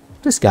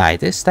this guy,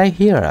 they stay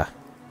here.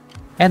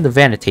 And the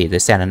vanity, they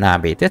send an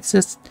army. That's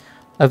just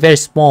a very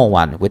small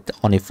one with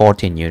only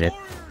 14 units.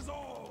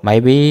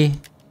 Maybe,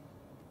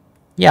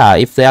 yeah,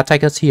 if they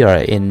attack us here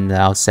in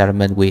our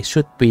settlement, we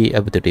should be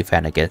able to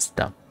defend against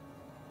them.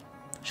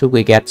 Should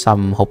we get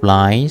some hope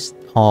lines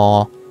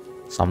or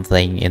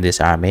something in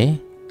this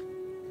army?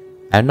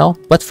 I don't know.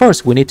 But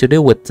first, we need to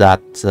deal with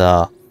that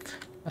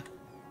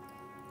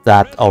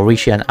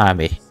Orisian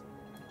army.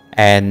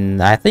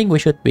 And I think we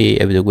should be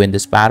able to win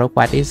this battle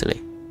quite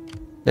easily.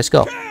 Let's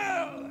go.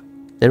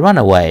 They run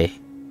away.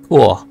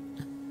 Cool.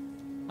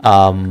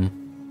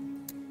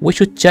 We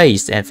should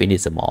chase and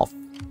finish them off.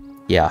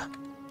 Yeah.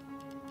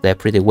 They're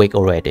pretty weak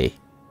already.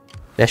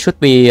 There should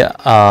be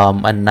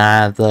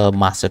another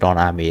Macedon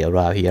army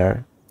around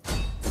here.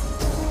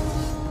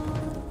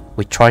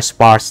 We try to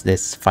sparse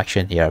this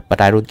faction here,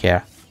 but I don't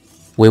care.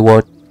 We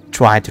will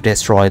try to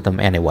destroy them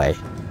anyway.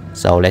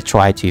 So let's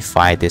try to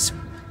fight this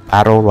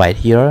battle right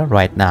here,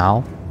 right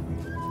now.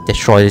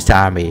 Destroy this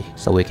army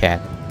so we can.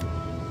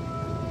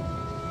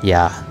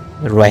 Yeah,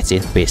 rest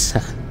in peace.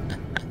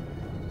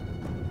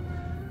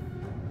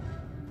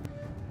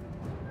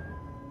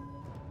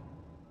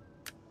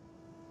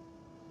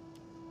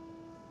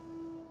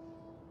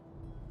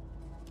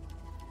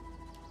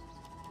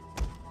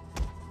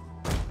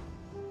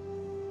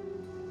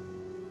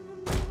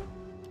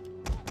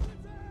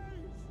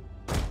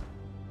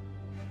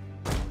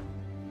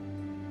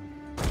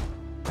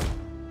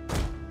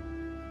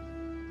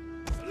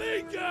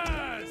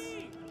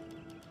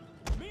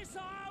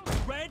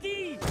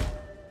 Ready?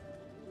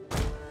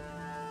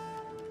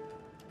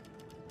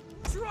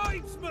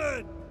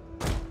 Tribesmen!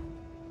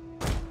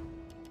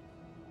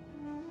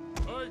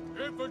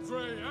 Take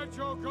infantry at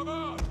your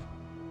command!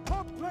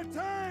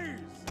 Hoplites!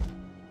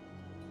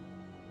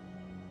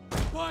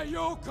 By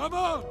your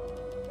command!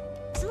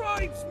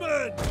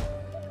 Tribesmen!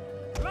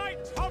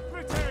 Light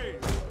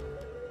hoplites!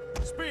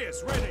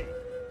 Spears ready!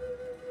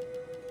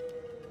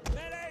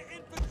 Melee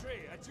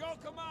infantry at your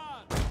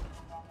command!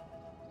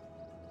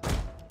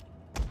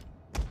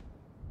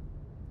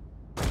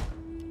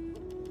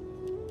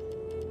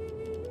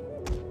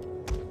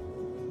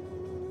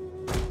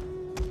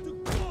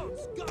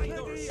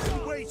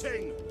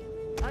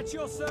 At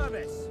your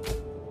service.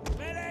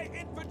 Melee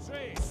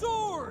infantry.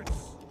 Swords.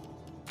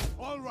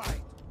 All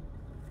right.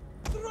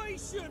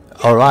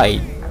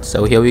 Alright,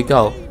 so here we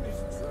go.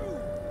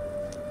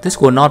 This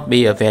will not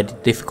be a very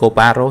difficult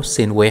battle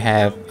since we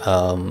have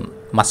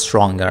much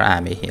stronger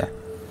army here.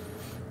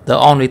 The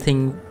only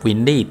thing we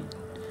need,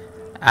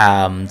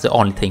 the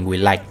only thing we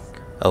like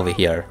over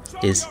here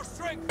is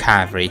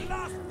cavalry.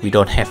 We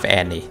don't have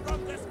any.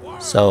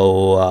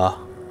 So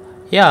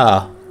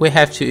yeah, we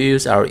have to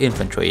use our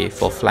infantry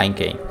for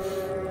flanking,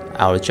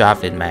 our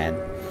javelin man,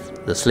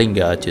 the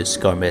slinger to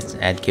skirmish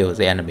and kill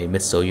the enemy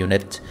missile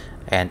unit,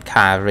 and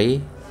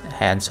cavalry,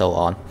 and so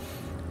on.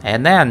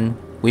 And then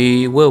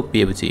we will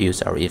be able to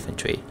use our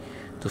infantry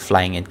to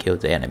flank and kill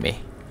the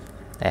enemy.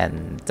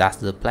 And that's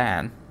the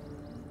plan.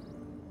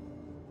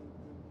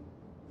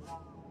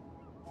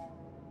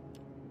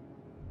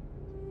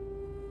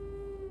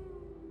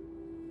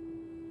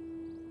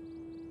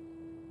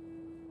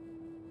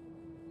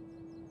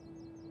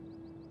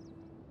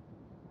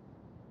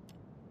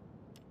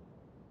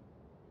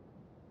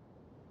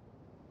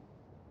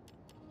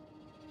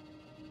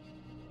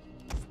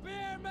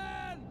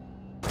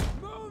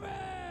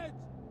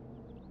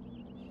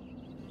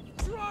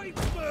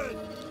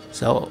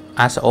 So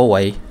as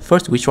always,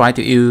 first we try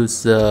to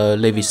use the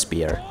Levi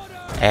Spear,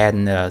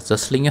 and the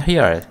Slinger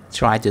here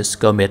try to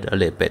skirmish a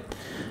little bit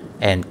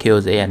and kill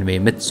the enemy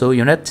missile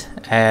unit,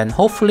 and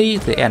hopefully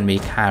the enemy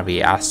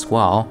carry as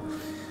well.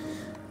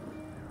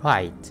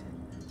 Right.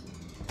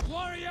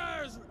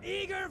 Warriors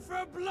eager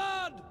for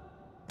blood!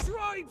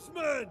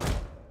 Tribesmen!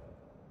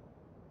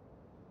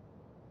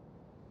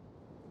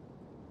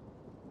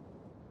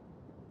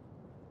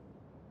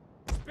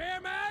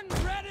 Spearmen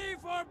ready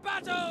for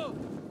battle!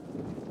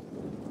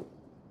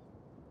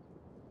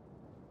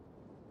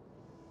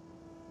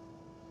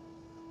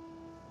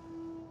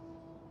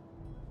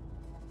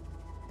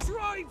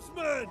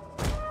 Tribesmen!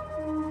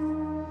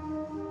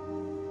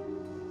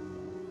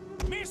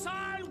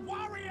 Missile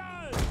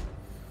warriors!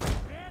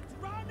 Get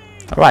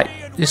running! Alright,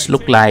 this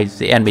looks like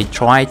the enemy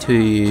try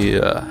to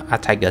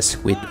attack us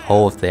with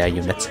all of their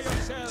units.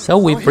 So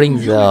we bring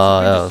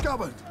the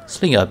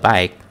Slinger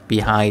back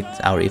behind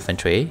our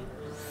infantry,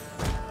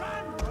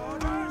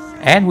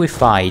 and we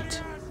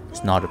fight.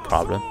 It's not a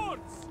problem.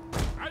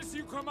 As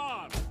you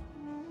command!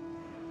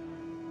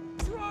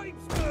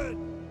 Tribesmen!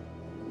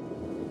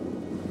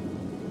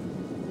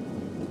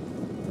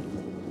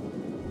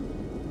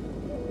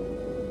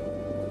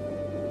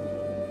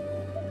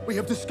 We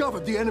have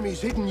discovered the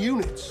enemy's hidden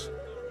units.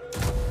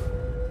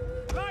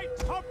 Light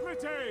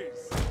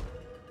Hoplites!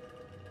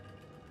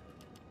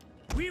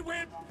 We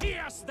will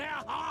pierce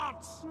their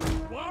hearts!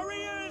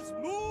 Warriors,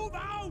 move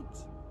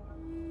out!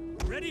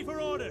 Ready for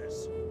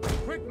orders!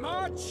 Quick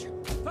march!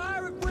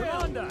 Fire at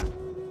will! Commander!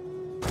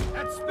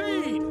 At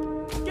speed!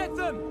 Get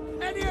them!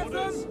 Any of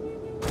them!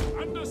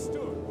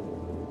 Understood!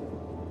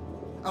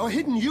 Our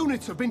hidden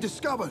units have been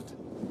discovered.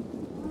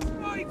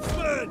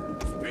 Tribesmen!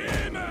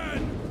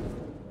 Spearmen!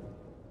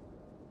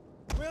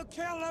 We'll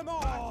kill them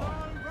all!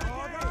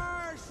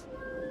 Orders!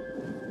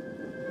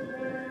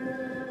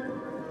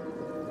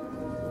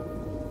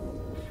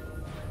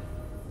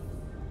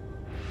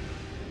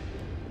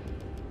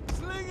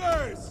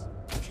 Slingers!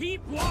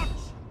 Keep watch!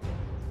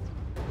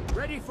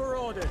 Ready for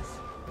orders!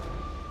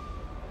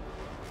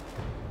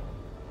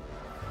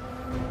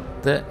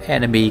 The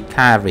enemy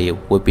cavalry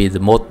would be the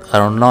most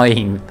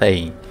annoying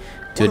thing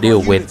to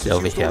deal with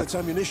over here,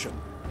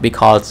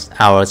 because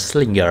our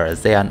Slinger,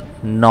 they are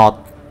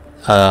not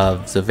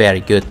the very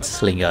good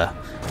Slinger.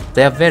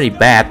 They are very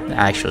bad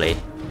actually,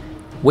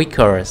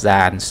 weaker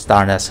than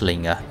standard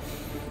Slinger.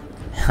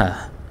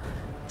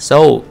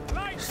 So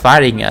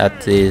fighting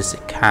at this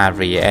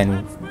cavalry,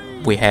 and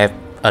we have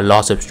a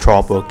lot of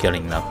trouble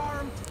killing them.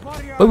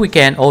 But we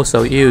can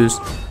also use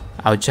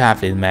our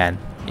javelin men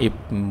if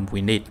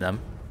we need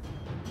them.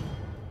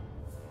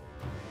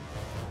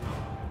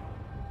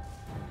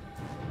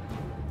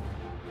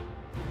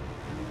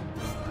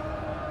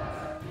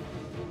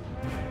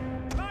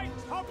 Light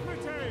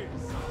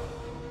Hoplites!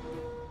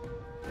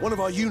 One of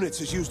our units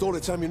has used all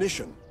its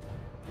ammunition.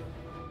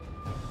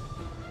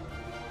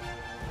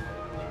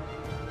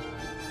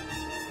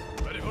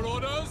 Ready for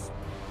orders?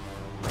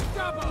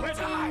 Double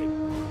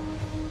time!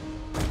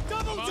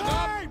 Double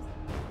time!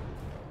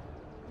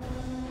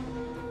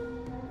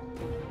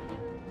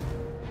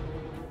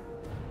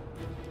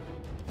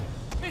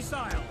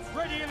 Missiles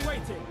ready and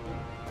waiting.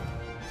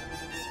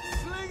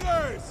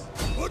 Slingers!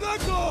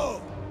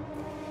 Udago!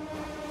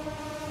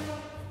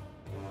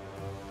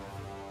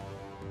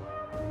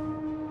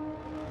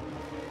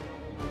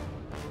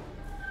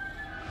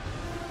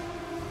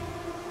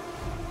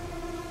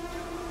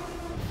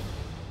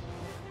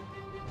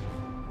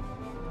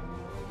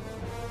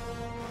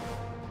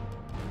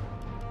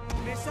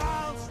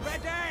 Missiles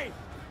ready!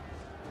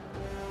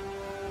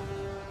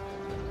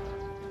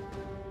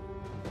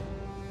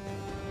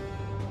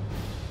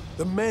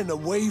 The men are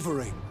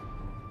wavering.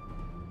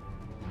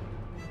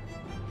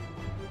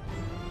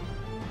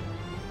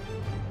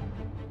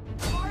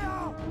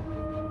 Fire!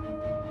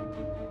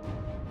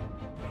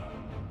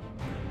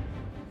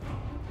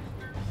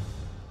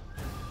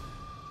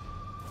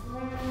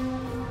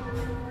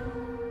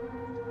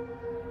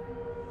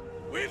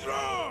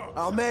 Withdraw!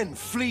 Our men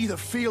flee the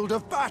field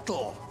of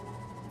battle.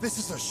 This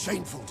is a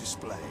shameful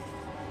display.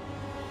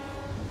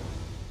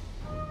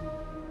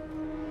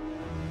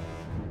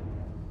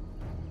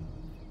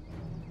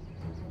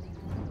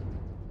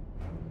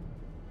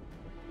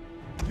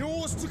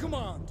 Yours to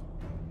command.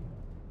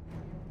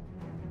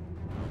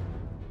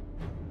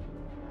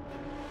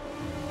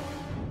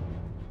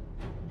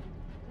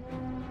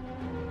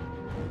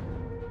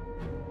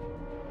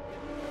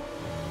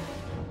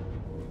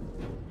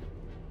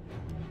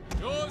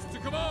 Yours to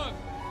command.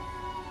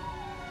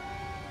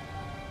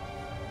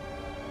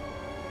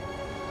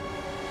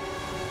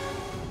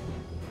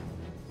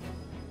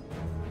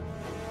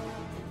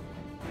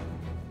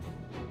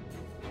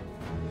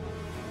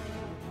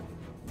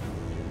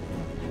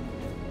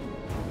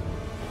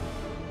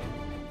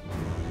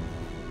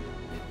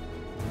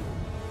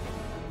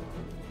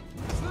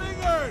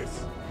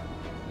 Slingers!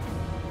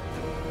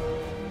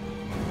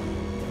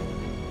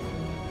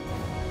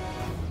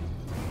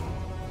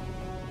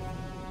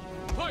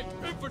 Pike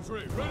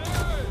infantry, ready!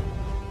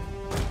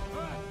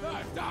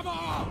 Back!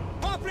 Double!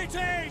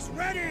 Operatives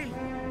ready!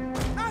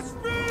 At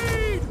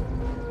speed!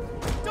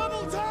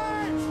 Double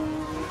take!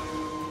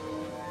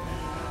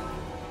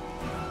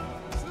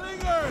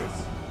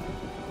 Slingers!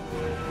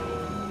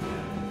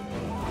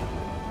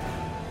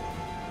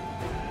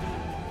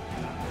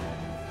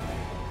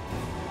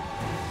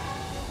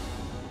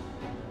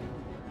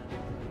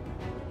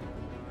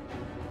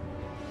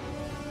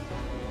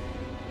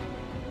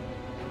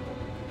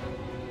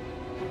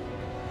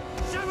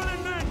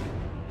 Javelin men!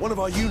 One of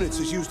our units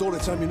has used all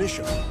its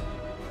ammunition.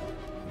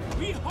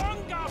 We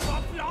hunger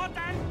for blood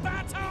and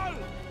battle!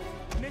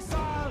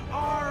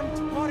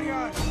 Missile-armed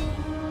warriors!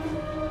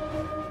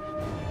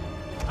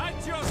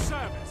 At your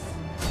service!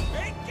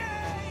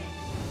 Engage!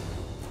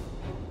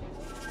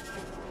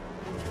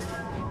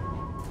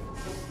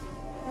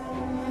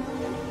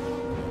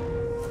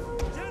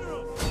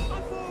 General,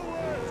 up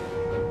forward!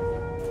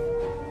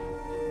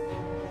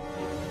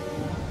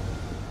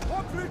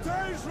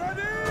 Operatives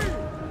ready!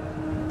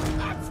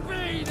 At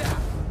speed!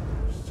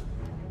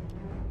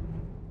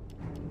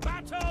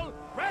 Battle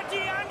ready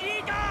and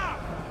eager!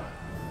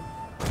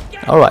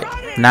 Get Alright,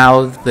 ready!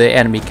 now the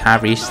enemy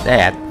cavalry is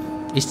dead.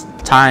 It's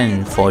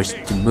time for us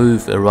to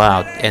move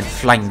around and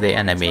flank the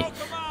enemy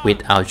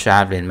with our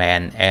javelin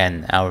men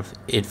and our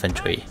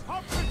infantry.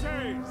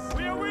 Operatives,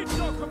 we await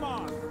your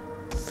command.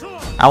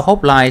 Swords, Our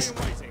hope lines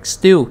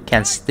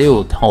can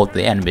still hold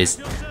the enemies,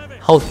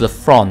 hold the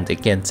front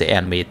against the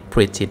enemy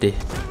pretty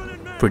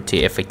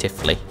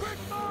effectively,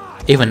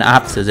 even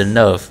after the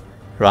nerf,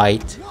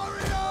 right?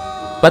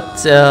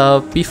 But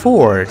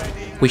before,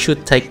 we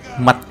should take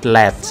much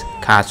less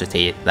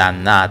casualty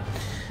than that.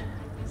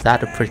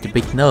 That's a pretty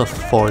big nerf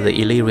for the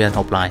Illyrian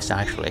hoplites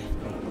actually.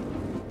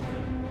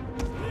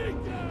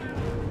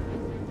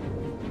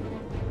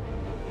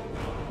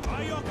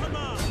 by your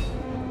command.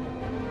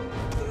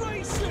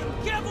 Thracian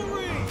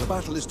cavalry! The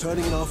battle is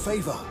turning in our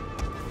favor.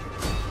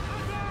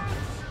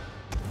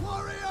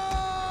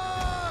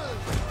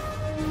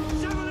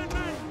 Javelin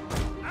men,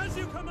 as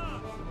you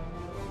command.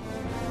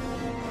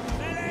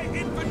 Melee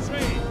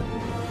infantry.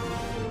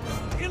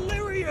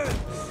 Illyrians.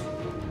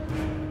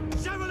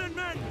 Javelin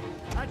men,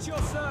 at your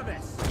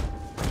service.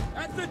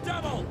 At the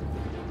double.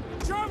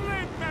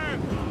 Javelin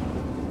men.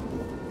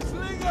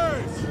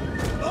 Slingers.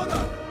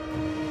 Order.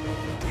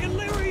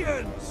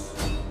 Illyrians.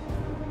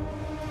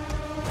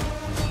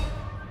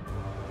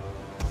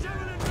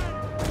 Javelin men,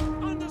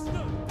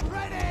 understood.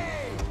 Ready.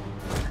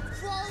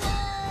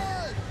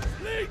 Forward.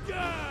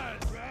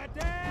 Slingers.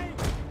 Ready.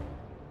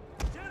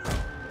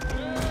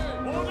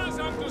 General. Orders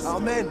understood. Our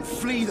men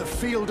flee the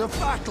field of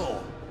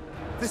battle.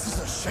 This is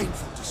a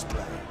shameful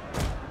display.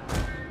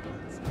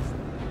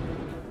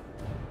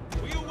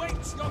 We await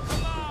your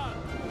command!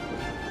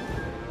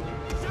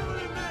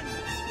 Javelin men!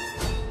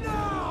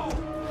 Now!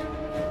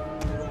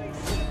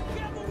 Thracian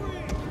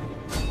cavalry!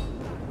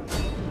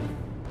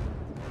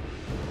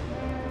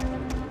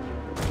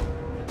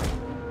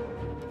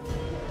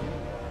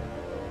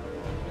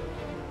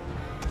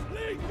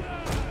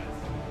 Slingers!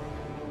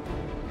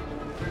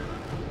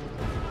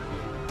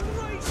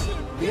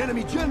 Thracian The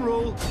enemy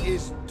general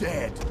is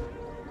dead.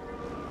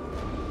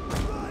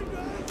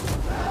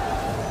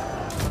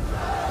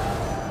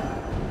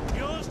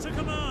 yours to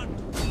command!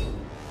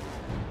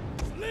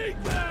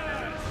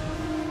 Slingers!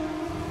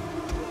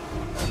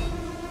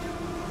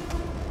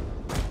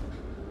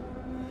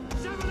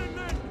 Javelin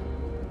men!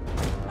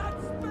 At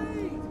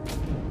speed!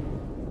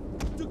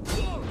 The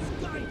gods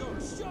guide our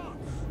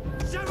shots!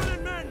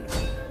 Javelin men!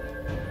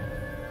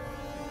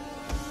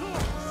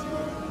 Swords!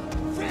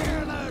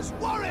 Fearless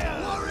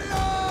warriors!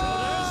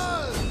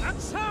 Warriors! And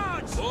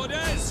charge!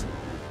 Orders!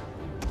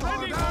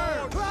 Ready!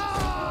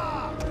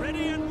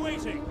 Ready and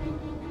waiting!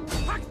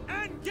 Pack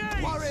and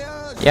gaze!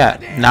 Warriors! Yeah,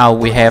 now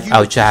we have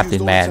our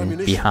javelin men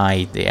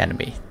behind the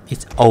enemy.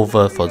 It's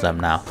over for them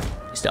now.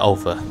 It's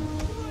over.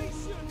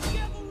 Thracian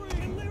cavalry!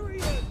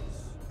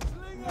 Illyrians!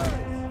 Slingers!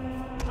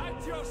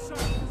 At your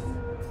service!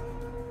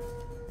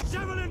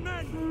 Javelin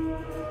men!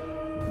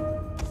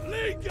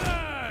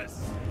 Slingers!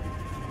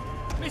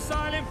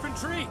 Missile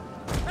infantry!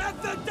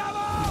 At the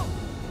double!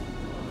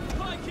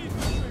 Pike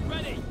infantry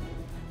ready!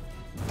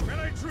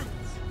 Melee troops!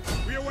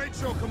 We await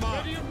your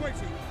command! Ready and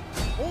waiting!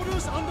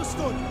 Orders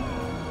understood!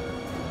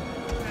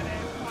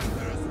 Melee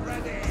fighters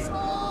ready!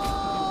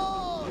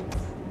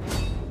 Swords!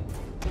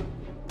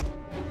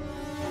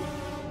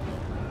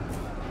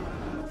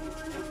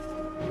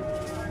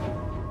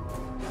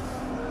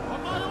 On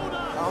my order!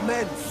 Our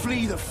men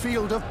flee the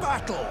field of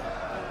battle.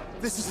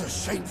 This is a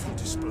shameful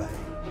display.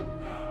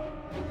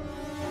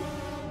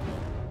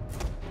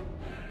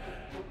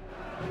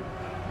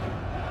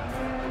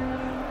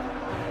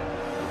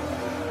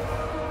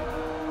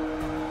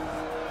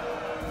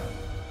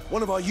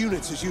 One of our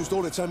units has used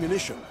all its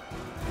ammunition.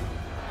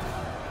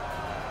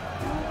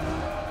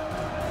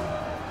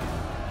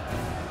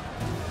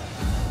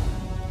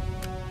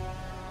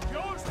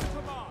 Yours to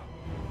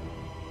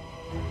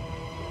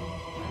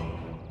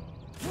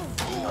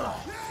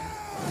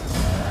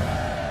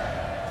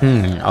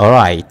command!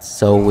 Alright,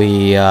 so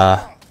we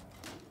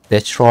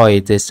destroy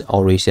this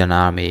Orisian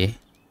army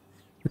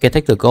We can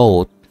take the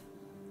gold.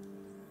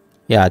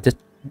 Yeah, just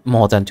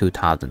more than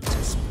 2,000.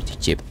 It's pretty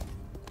cheap.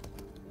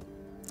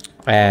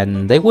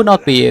 And they will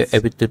not be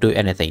able to do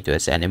anything to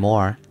us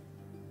anymore.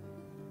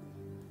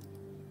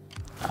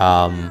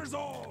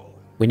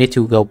 We need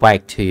to go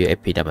back to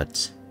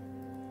epidemics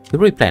to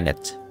replan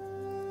it.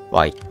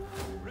 Right.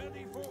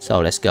 So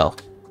let's go.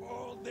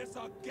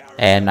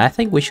 And I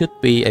think we should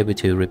be able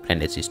to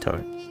replenish this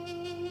turn.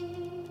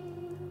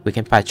 We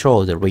can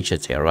patrol the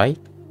regions here, right?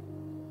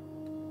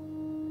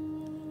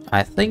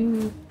 I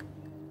think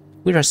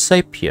we are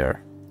safe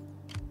here.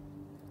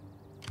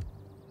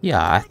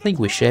 Yeah, I think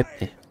we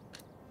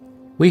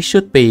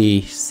should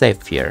be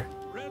safe here.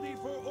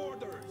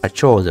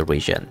 Patrol the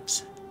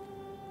regions.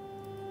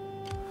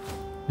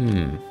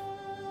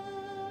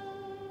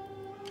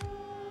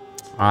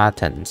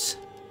 Athens.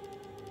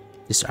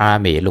 This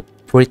army look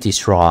pretty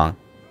strong.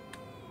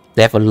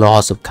 They have a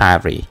lot of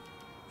cavalry.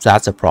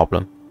 That's a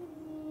problem.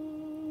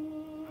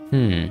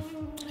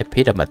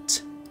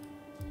 Epidemics.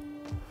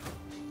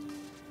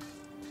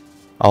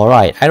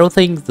 Alright, I don't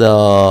think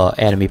the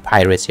enemy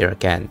pirates here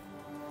can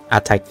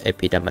attack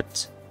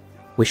epidemics.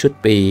 We should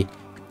be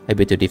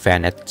able to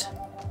defend it.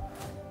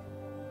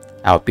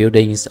 Our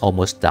building's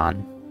almost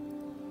done.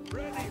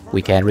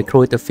 We can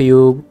recruit a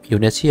few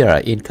units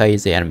here in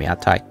case the enemy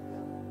attack.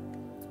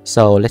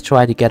 So let's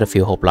try to get a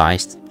few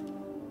hoplites.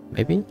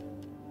 Maybe?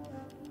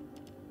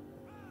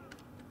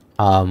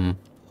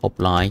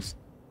 Hoplites.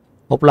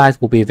 Hoplites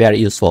will be very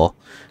useful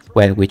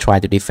when we try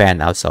to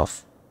defend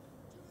ourselves.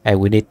 And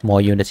we need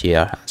more units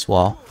here as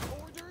well.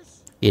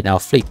 In our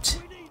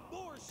fleet.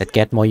 Let's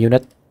get more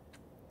units.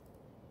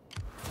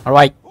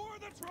 Alright.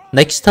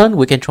 Next turn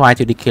we can try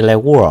to declare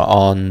war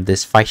on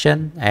this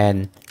faction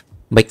and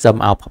make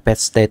them our puppet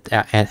state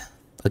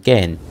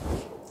again.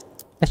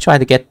 Let's try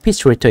to get peace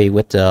treaty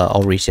with the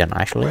origin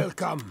actually.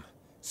 Welcome.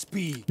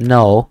 Speed.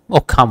 No.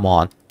 Oh, come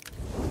on.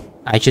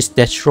 I just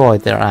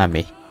destroyed their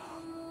army.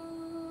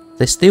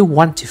 They still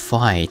want to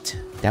fight.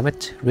 Damn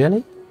it,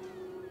 really?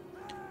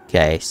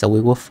 Okay, so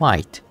we will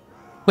fight.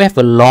 We have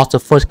a lot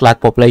of first class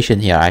population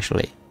here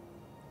actually.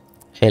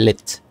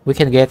 Elite. We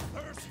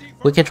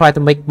can try to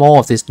make more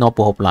of these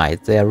noble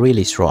hoplites. They are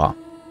really strong.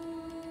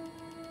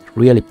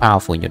 Really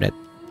powerful unit.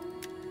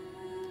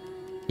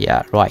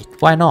 Yeah, right.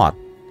 Why not?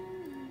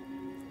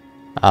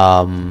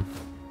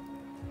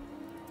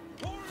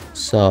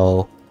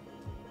 So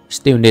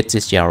still need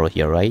this general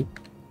here, right?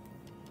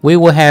 We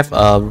will have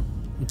a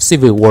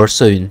civil war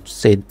soon,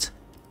 since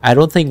I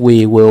don't think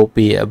we will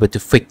be able to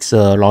fix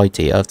the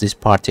loyalty of this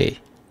party.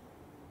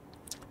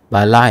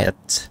 By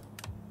Liot.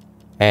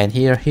 And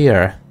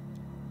here.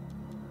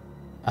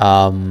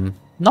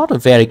 Not a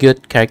very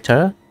good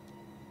character.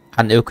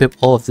 Unequip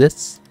all of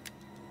this.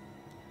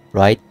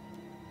 Right?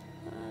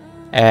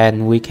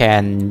 And we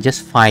can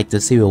just fight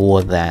the civil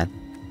war then.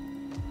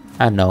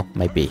 I don't know,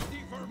 maybe.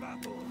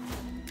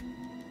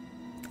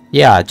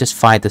 Yeah, just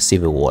fight the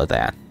civil war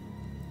then.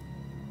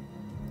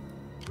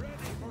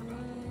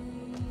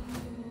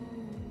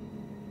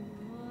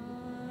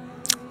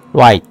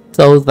 Right,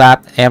 so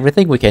that's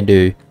everything we can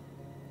do.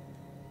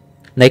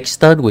 Next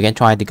turn we can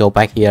try to go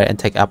back here and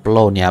take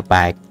Apollonia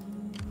back.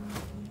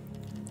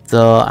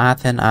 The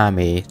Athens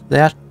army, they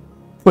are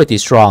pretty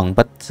strong,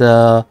 but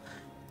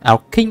our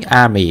king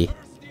army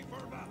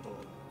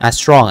are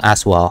strong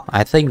as well.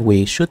 I think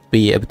we should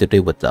be able to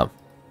deal with them.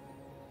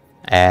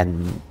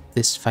 And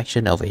this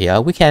faction over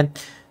here, we can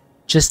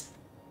just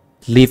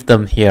leave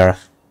them here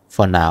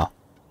for now.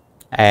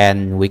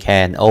 And we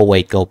can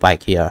always go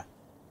back here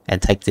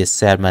and take this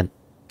settlement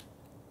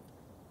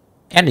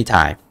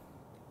anytime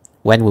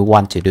when we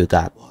want to do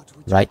that,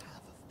 right?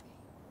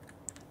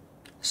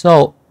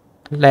 So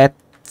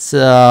let's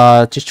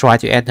just try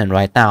to enter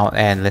right now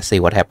and let's see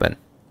what happens.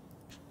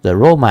 The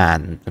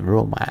Roman,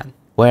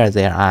 where is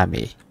their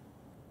army?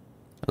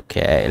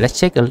 Okay, let's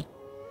check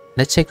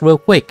real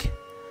quick.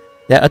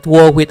 They're at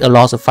war with a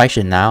lot of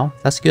faction now.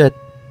 That's good.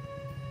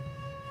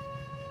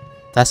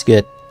 That's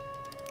good.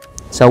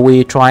 So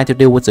we try to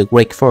deal with the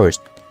Greek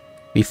first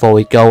before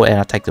we go and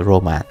attack the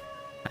Roman.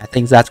 I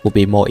think that will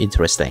be more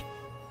interesting.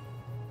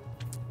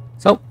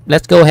 So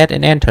let's go ahead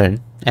and enter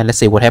and let's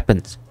see what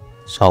happens.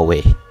 Shall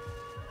we?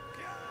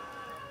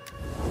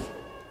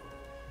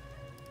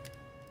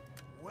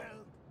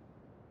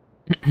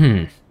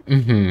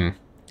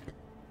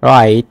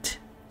 Right.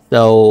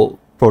 So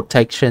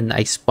protection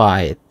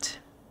expired.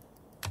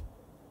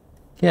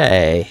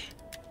 Okay.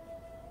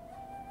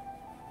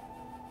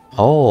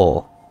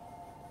 Oh.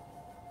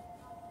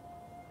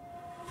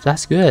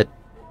 That's good.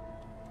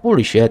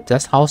 Holy shit,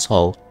 that's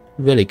household.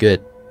 Really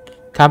good.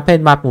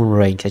 Campaign map moon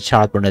range,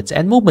 charge bonus,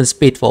 and movement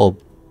speed for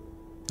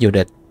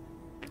unit.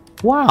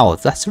 Wow,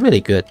 that's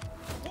really good.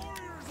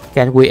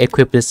 Can we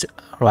equip this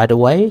right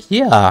away?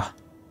 Yeah.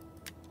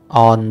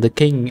 On the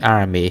king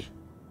army.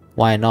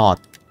 Why not?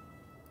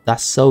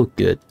 That's so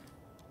good.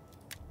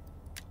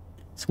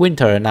 It's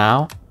winter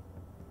now.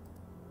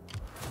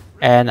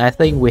 And I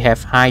think we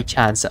have high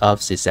chance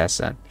of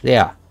secession.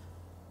 Yeah.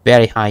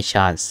 Very high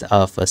chance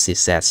of a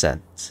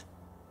secession.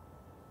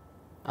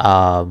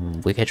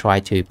 We can try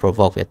to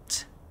provoke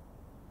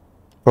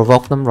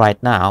them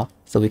right now,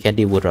 so we can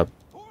deal with them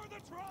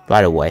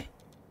right away.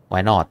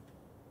 Why not?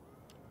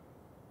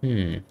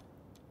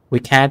 We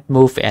can't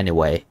move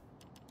anyway,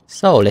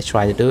 so let's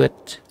try to do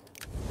it.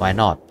 Why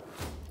not?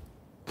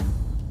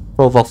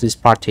 Provoke this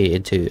party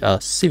into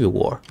a civil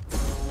war.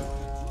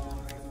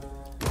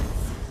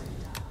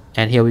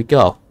 And here we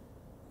go.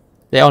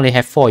 They only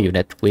have 4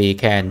 units. We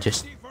can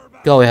just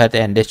go ahead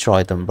and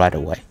destroy them right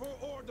away.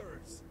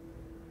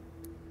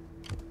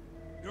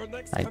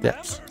 Like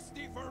that.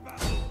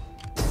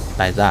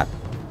 Like that.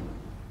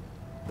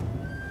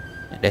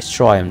 And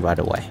destroy them right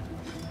away.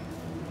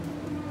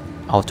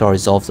 Auto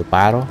resolve the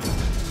battle.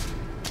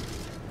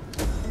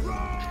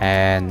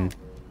 And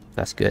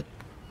that's good.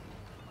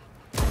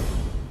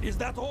 Is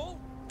that all?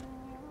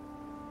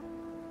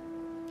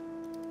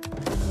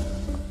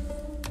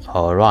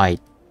 Alright.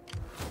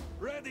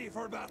 Ready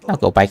for battle. Now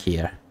go back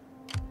here.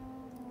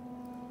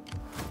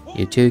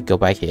 You two go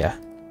back here.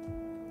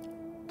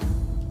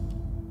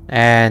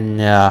 And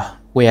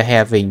we are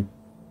having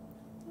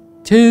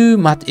too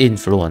much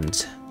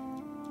influence.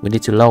 We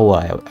need to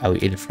lower our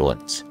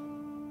influence.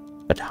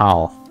 But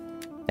how?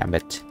 Damn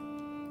it.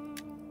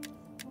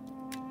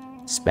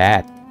 It's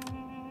bad.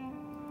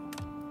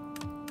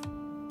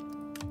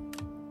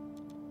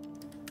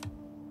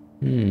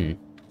 We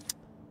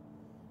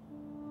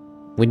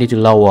need to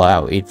lower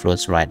our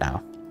influence right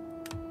now.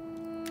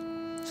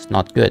 It's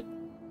not good.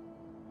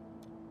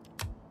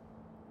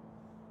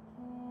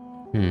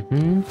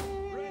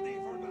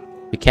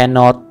 We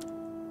cannot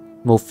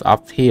move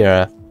up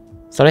here.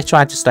 So let's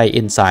try to stay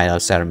inside our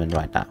settlement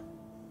right now.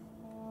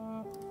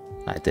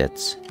 Like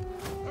this.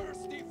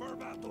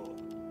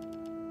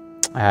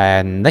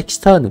 And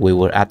next turn we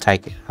will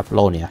attack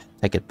Apollonia.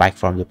 Take it back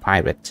from the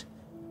pirate.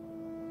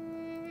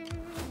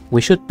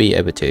 We should be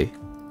able to.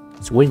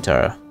 It's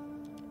winter.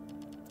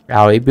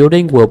 Our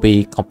rebuilding will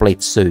be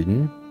complete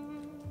soon.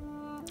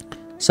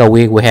 So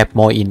we will have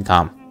more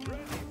income.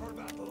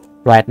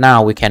 Right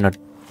now we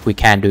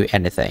can't do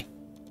anything.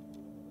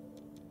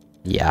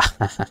 Yeah.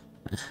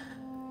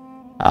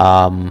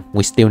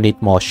 We still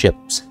need more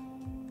ships.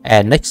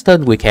 And next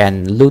turn we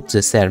can loot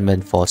the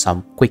settlement for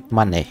some quick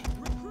money.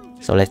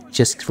 So let's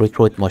just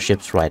recruit more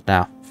ships right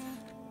now.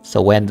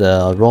 So when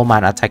the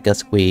Roman attack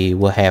us, we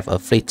will have a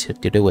fleet to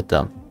deal with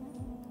them.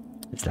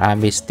 This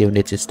army still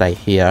needs to stay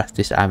here.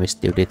 This army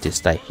still needs to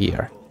stay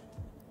here.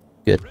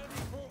 Good.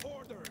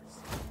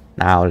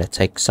 Now let's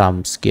take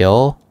some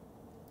skill.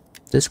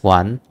 This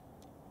one.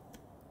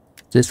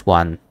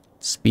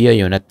 Spear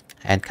unit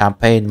and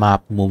campaign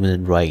map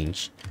movement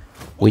range.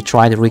 We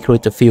try to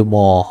recruit a few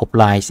more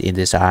hoplites in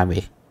this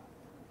army,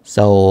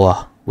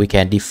 so we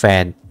can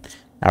defend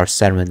our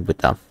settlement with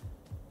them.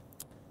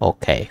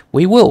 Okay,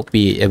 we will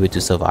be able to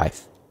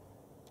survive.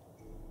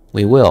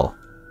 We will.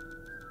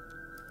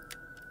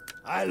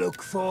 I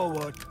look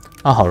forward.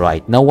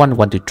 Alright, no one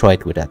want to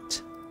trade with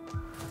that.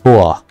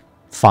 Poor.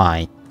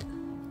 Fine.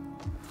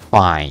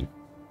 Fine.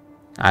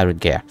 I don't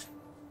care.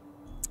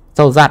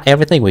 So that's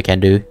everything we can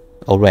do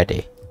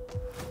already.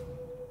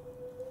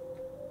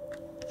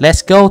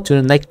 Let's go to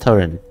the next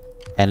turn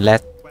and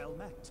let's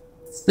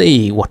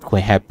see what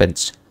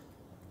happens.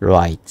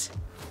 Right.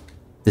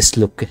 This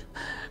look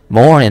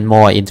more and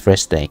more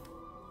interesting.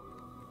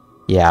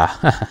 Yeah.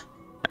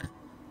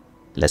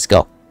 Let's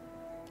go.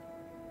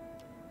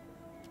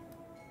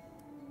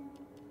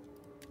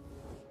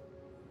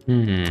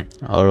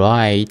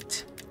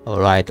 Alright.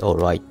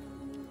 Alright.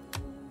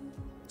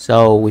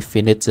 So we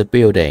finished the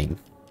building.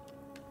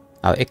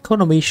 Our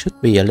economy should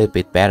be a little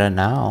bit better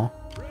now.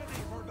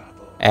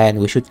 And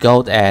we should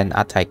go and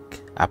attack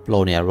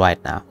Apollonia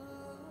right now.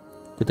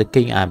 To the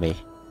King Army.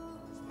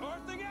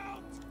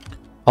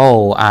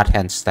 Oh,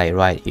 Athens stay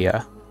right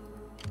here.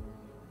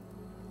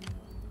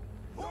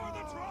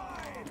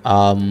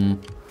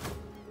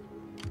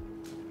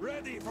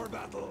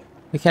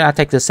 We can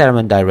attack the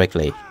settlement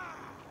directly.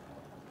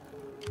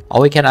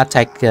 Or we can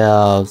attack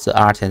the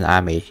Athens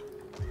army.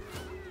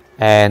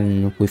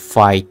 And we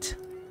fight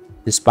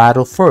this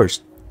battle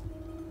first.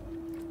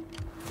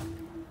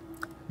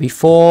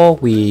 Before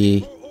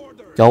we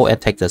go and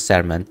take the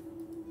settlement.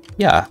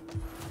 Yeah.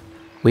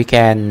 We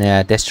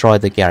can destroy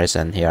the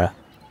garrison here.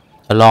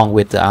 Along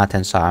with the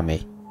Athens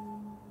army.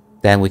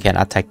 Then we can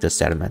attack the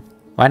settlement.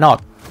 Why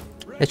not?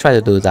 Let's try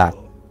to do that.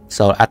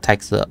 So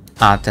attack the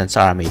Athens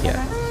army here.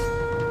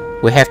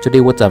 We have to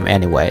deal with them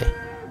anyway.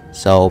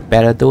 So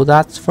better do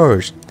that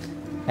first.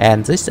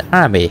 And this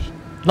army,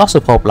 lots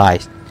of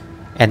hoplites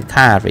and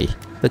cavalry.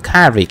 The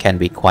cavalry can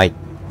be quite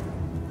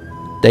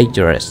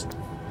dangerous.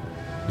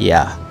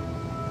 Yeah.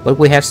 But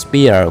we have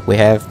spear, we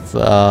have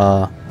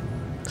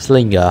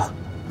slinger,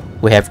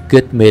 we have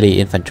good melee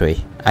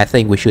infantry. I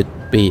think we should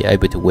be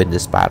able to win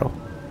this battle.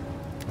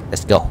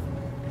 Let's go.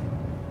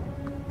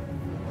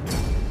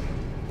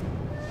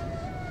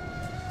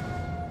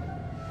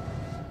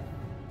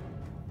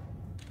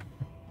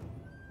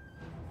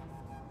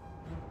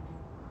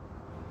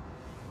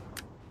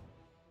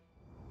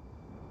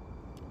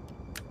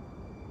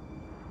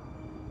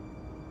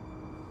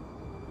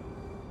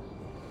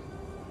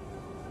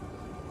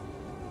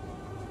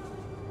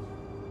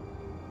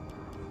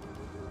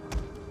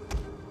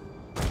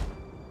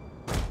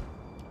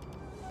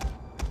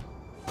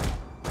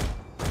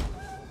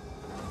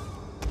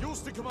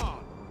 Yours to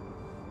command.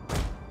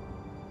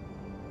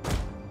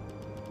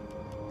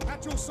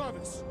 At your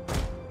service.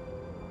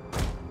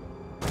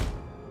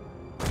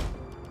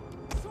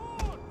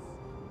 Swords!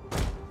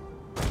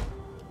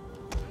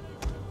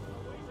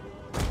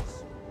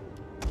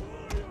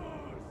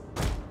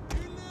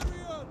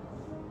 Illyrian!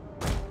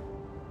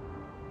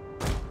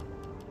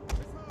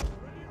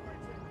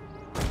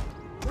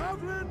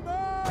 Javelin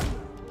men!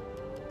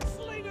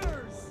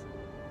 Slingers!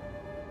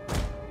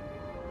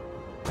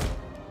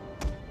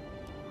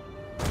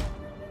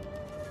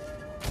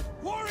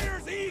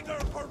 Warriors eager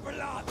for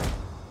blood!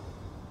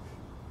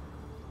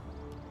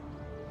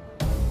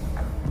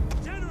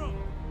 General!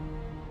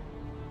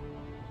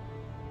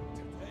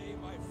 Today,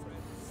 my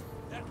friends,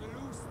 let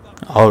loose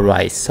the...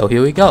 Alright, so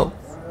here we go.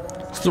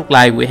 It looks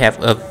like we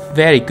have a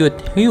very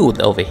good hill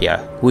over here.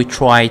 We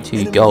try to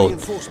Enemy go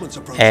reinforcements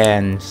approaching.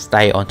 and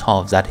stay on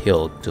top of that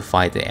hill to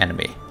fight the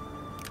enemy.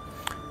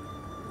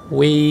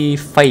 We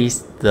face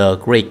the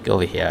Greek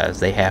over here.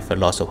 They have a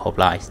lot of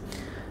hoplites.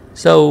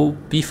 So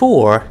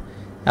before,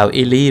 our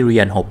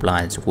Illyrian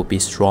hoplites would be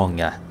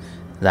stronger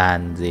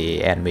than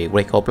the enemy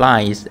Greek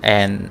hoplites,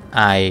 and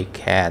I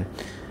can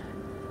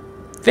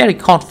very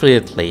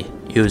confidently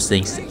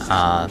using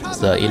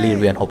the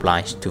Illyrian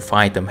hoplites to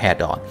fight them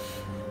head on.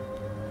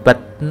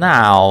 But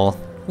now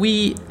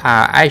we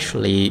are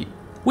actually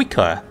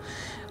weaker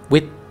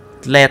with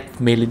less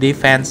melee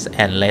defense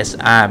and less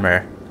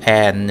armor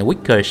and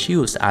weaker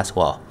shields as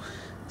well.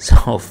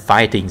 So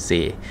fighting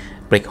the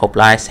Greek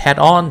hoplites head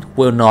on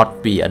will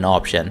not be an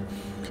option.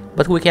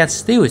 But we can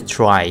still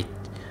try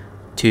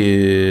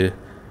to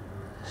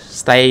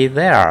stay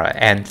there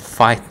and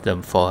fight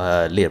them for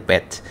a little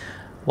bit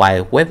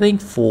while waiting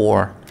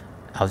for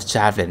our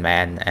javelin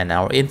men and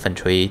our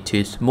infantry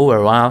to move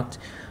around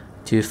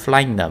to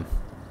flank them.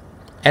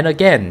 And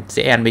again,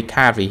 the enemy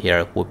cavalry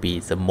here would be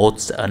the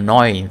most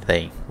annoying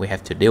thing we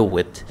have to deal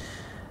with.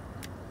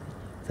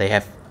 They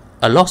have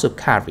a lot of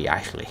cavalry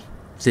actually.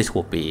 This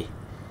will be,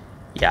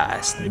 yeah,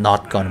 it's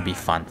not gonna be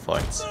fun for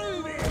us.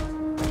 Move it!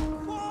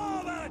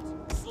 Forward!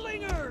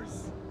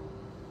 Slingers!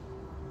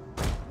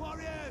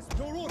 Warriors,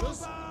 your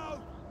orders! Out!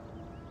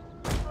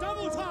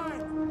 Double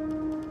time!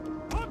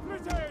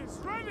 Operatives,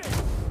 ready!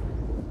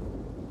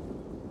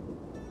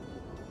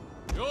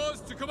 Yours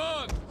to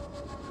command!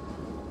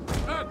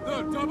 At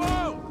the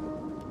double!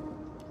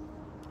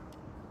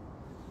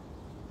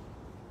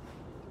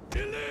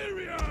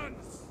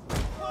 Illyrians!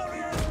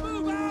 Warriors,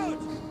 move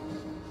out!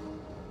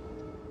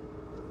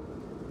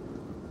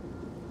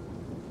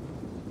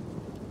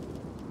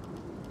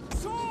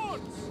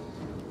 Swords!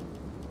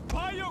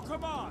 By your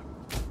command!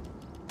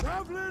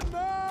 Javelin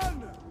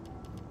men!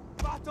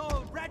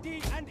 Battle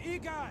ready and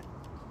eager!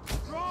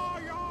 Draw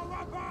your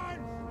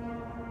weapons!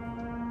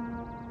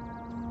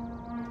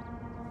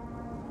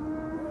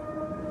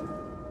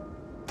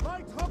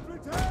 Light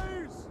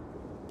hoplites!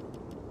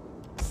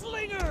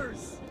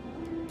 Slingers!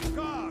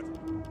 Guard!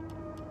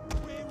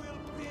 We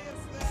will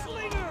pierce their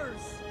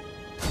slingers!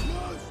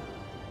 Yes!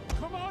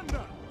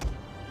 Commander!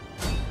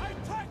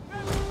 Attack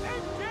them!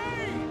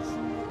 Engage!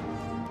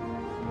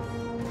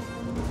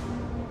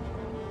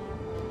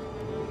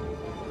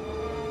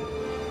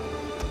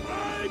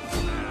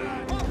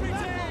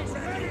 Hoplites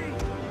ready!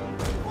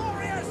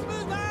 Warriors,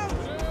 move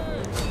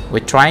out!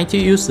 We're trying to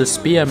use the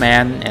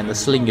spearman and the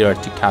slinger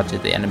to counter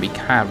the enemy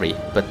cavalry,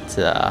 but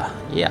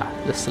yeah,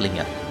 the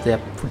slinger, they're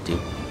pretty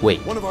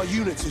weak. One of our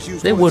units is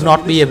used They on will its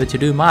not be ammunition. able to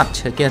do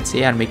much against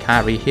the enemy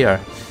cavalry here.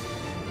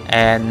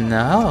 And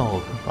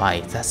oh,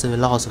 right, that's a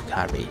lot of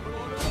cavalry.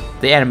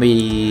 The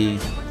enemy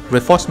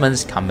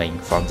reinforcements coming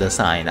from the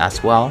side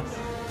as well.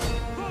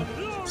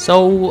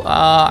 So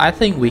I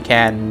think we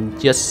can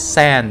just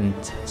send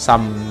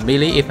some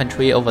melee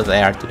infantry over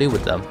there to deal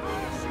with them.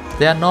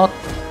 They are not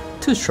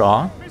too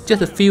strong,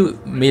 just a few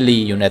melee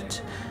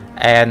units,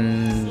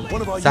 and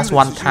that's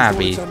one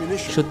cavalry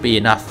should be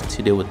enough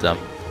to deal with them.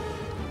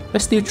 We're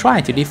still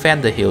trying to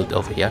defend the hill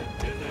over here.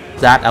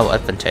 That's our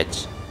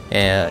advantage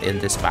in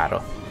this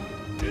battle.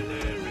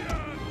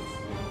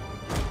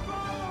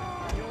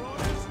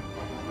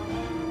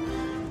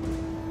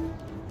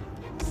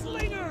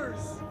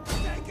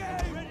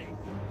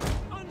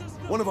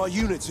 One of our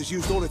units has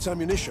used all its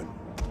ammunition.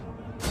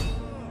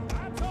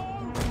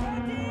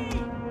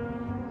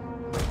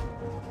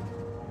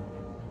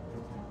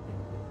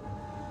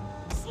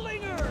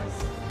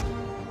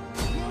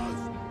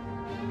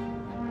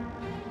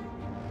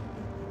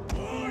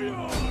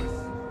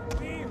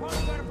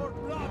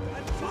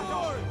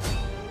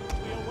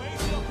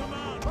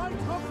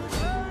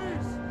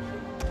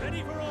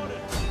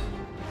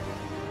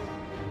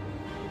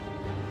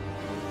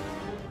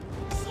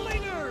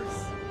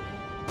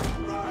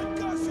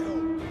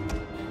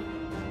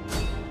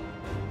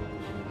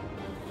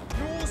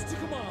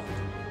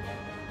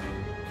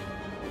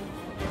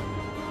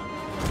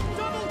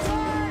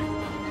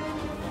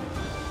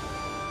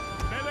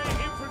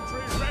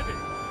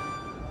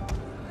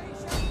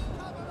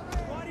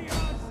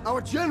 Our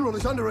general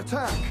is under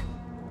attack.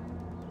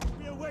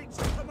 We await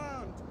your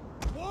command.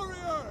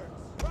 Warriors!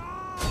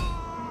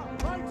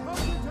 Right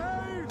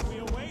hoplites! We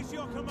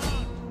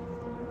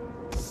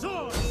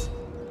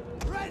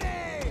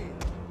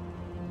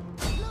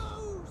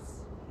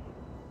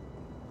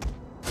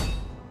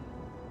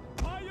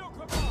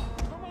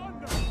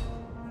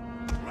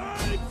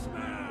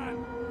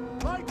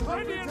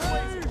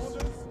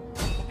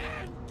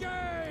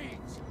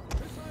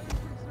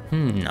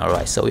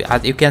Alright, so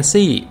as you can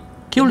see,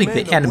 killing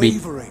the enemy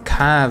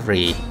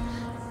cavalry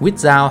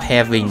without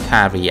having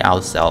cavalry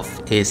ourselves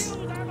is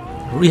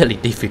really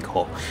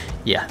difficult.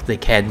 Yeah, they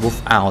can move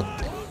out.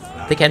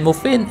 They can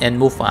move in and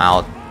move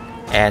out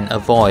and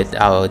avoid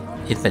our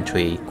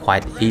infantry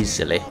quite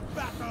easily.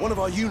 One of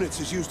our units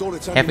has used all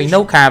its Having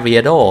no cavalry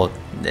at all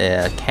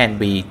can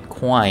be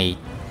quite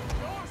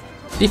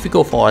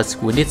difficult for us.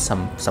 We need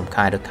some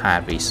kind of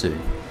cavalry soon.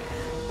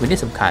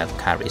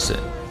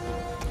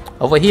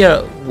 Over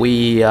here,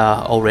 we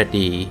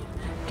already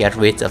get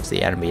rid of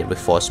the enemy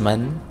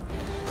reinforcement,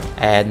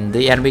 and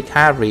the enemy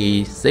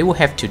cavalry, they will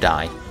have to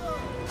die.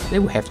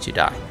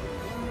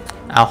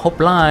 Our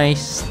hoplites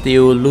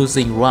still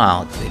losing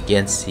ground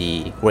against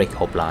the Great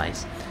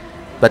hoplites,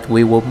 but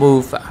we will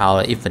move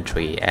our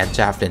infantry and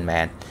javelin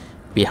men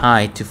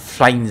behind to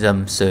flank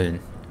them soon.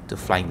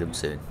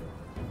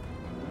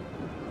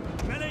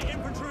 Melee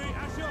infantry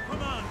at your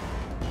command.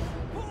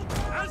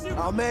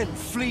 Our men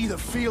flee the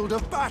field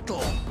of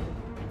battle.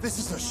 This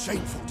is a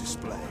shameful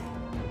display.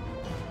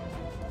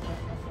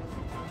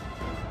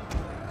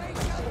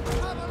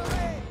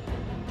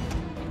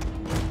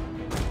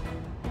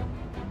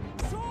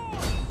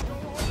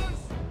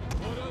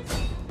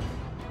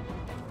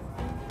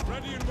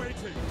 Ready and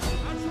waiting.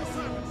 At your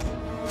service.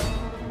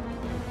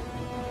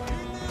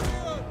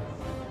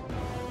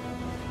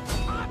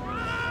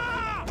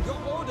 Your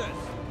orders.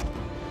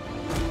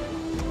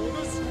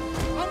 Orders.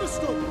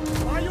 Understood.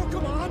 By your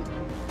command.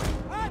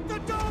 At the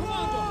door.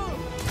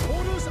 Commander.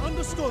 Orders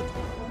understood.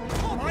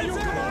 By your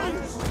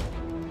command.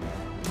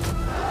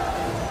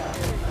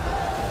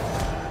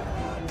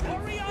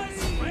 Warriors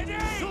ready.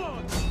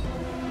 Swords.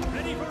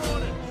 Ready for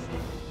orders.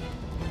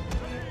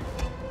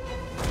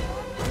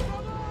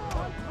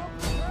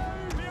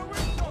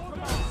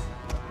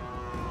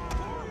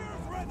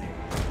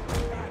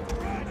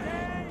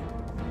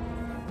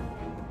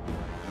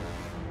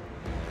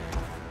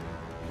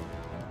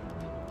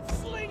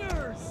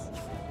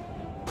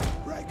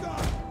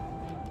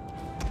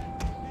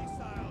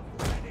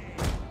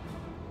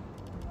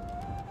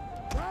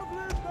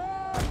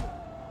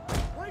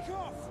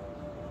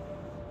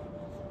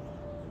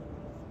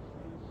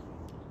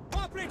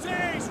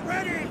 British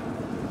ready!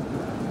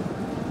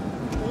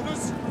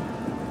 Orders!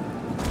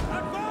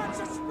 Advance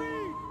at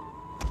speed!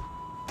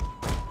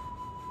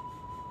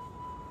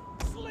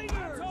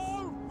 Slingers!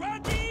 All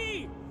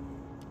ready!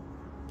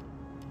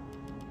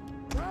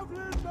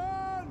 Traveling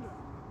men!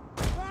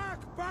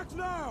 Back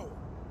now!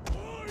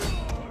 Orders!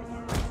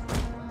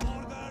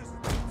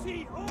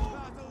 See all!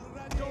 Battle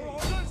ready! Your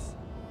orders!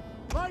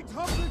 Light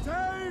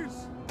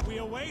hoplites! We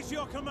await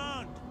your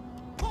command!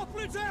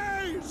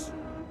 Hoplites!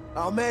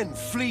 Our men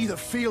flee the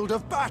field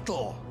of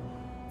battle.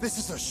 This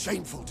is a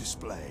shameful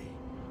display.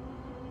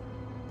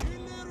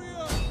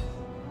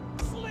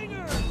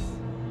 Slingers!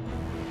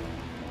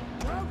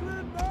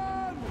 Javelin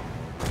men!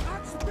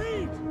 At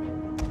speed!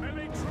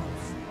 Melee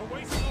troops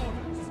awaiting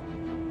orders.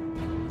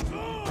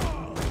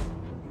 Swords!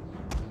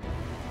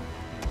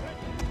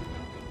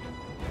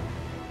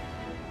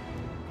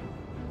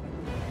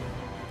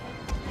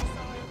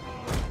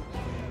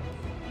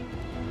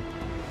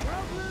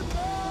 Javelin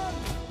men!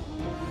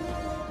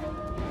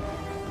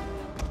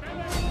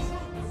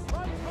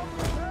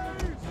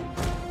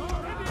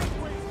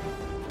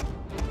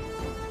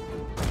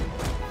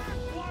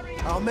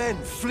 Our men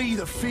flee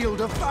the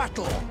field of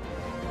battle.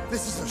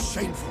 This is a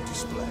shameful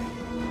display.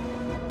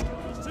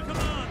 To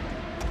command!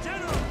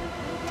 General!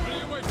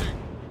 Ready waiting!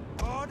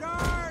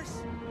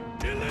 Orders!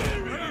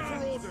 Ready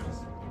for orders!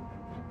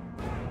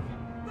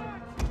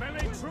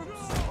 Melee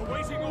troops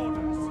awaiting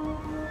orders!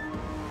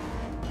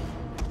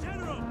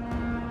 General!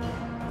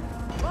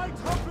 Light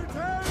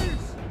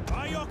hoplites!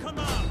 By your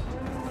command!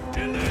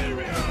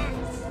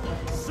 Illyrians!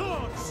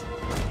 Swords!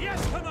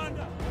 Yes,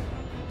 Commander!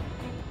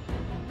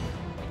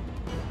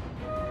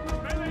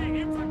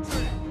 Melee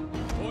infantry!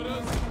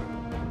 Orders!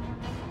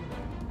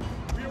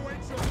 We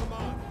await your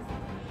command!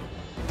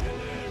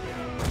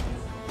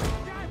 Illyrians!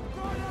 Get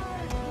going!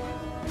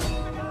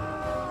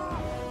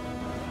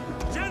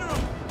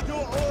 General!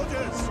 Your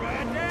orders!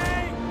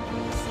 Ready!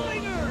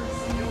 Slingers!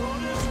 Your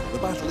orders! The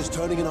battle is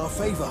turning in our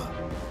favor.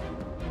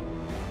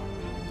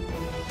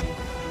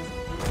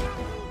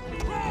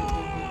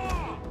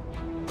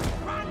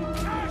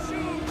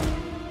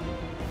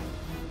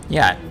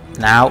 Yeah,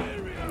 now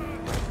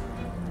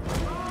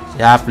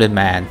javelin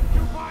man,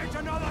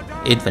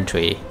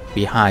 infantry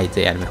behind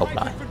the enemy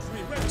hopline.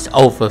 It's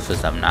over for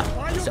them now.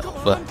 It's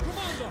over.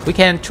 We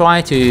can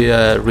try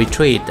to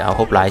retreat our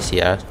hoplites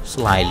here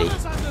slightly,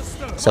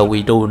 so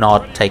we do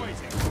not take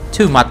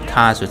too much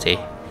casualty.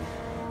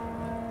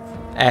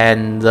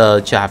 And the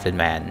javelin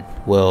man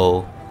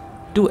will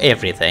do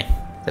everything.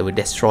 They will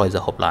destroy the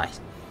hoplites.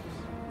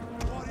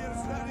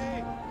 Warriors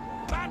ready!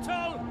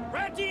 Battle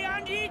ready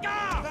and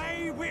eager!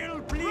 They will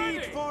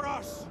bleed for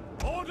us!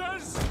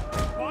 Orders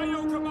by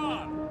your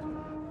command!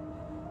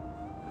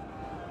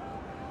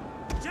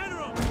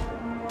 General!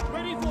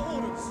 Ready for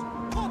orders!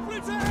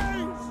 Hoplites!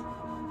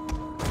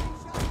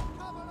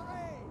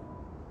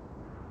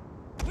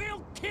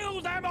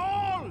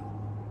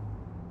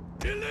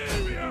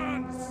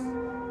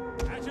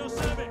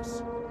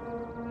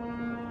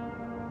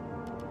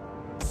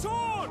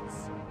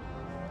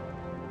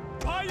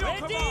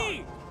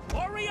 Ready!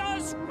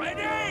 Warriors,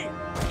 ready!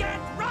 Get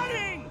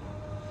running!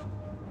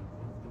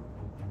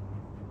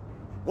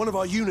 One of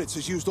our units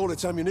has used all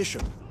its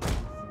ammunition.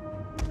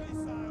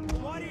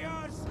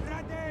 Warriors,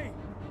 ready!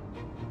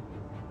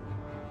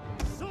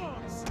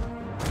 Swords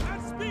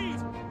and speed!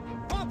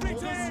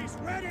 Operatives,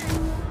 ready!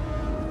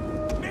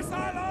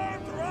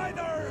 Missile-armed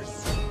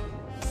riders!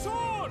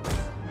 Swords!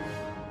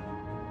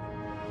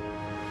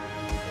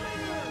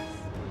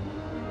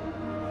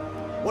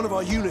 One of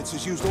our units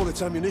has used all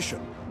its ammunition.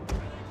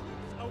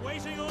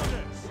 Awaiting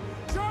orders!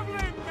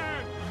 Traveling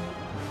men!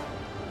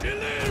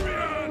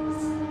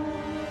 Illyrians!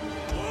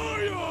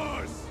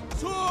 Warriors!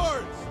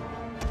 Swords!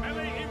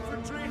 Melee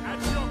infantry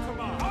at your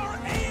command! Our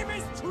aim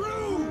is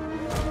true!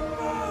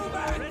 Move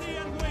it! Ready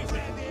and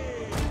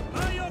waiting!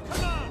 By your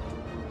command!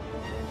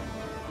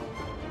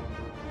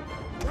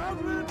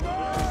 Traveling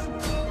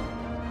men!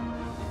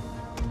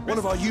 One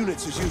of our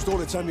units has used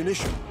all its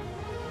ammunition.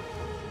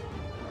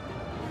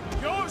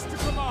 Yours to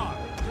command!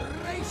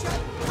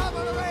 Duration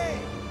cavalry!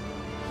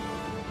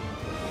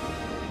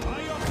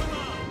 By your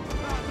command!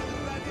 Battle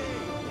ready!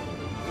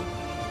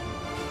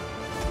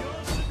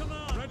 Yours to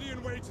command! Ready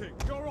and waiting!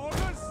 Your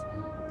orders?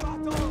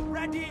 Battle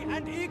ready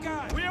and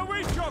eager! We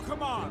await your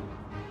command!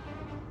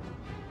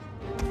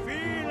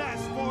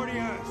 Fearless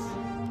warriors!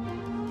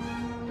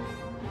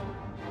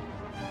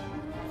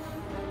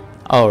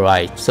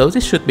 Alright, so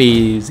this should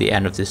be the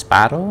end of this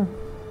battle.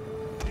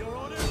 Your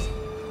orders?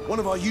 One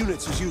of our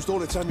units has used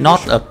all its ammunition.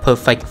 Not a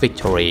perfect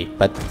victory,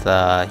 but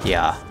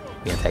yeah,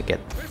 we can take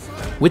it.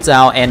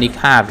 Without any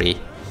cavalry,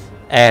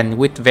 and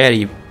with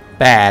very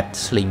bad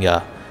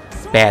slinger,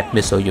 bad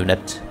missile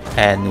unit,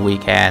 and we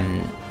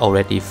can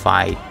already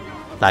fight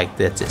like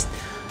this.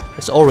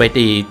 It's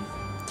already,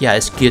 yeah,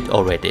 it's good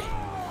already.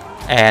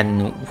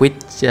 And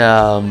with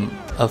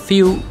a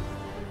few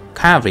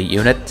cavalry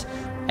unit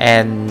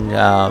and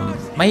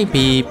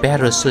maybe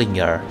better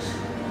slinger,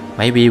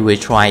 maybe we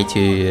try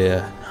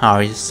to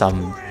hire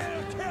some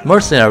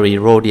mercenary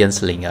Rhodian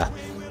slinger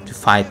to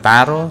fight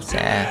battles,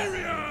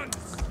 and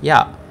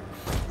yeah,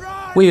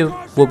 we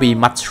will be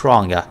much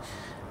stronger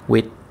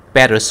with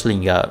better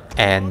slinger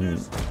and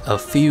a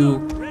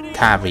few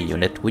cavalry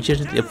unit, which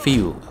is a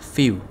few.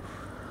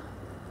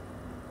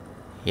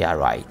 Yeah,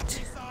 right.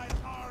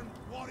 Missile-armed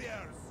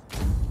warriors!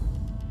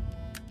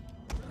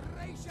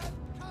 Duration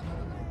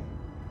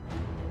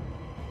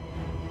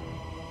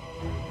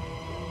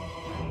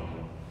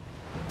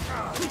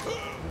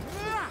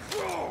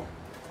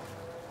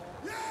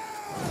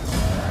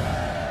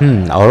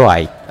cavalry!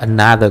 Alright,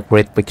 another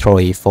great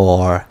victory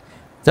for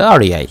the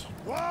ARDIAEI.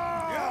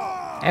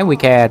 And we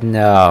can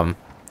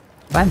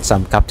land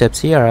some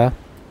captives here.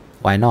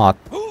 Why not?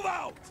 Move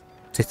out!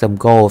 Take some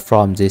gold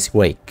from this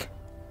wreck.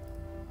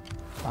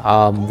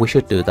 We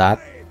should do that.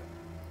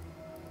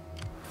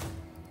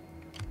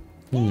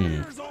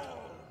 Warriors all!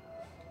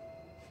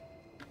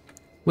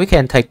 We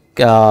can take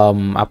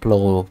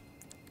Apollonia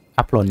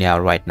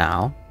right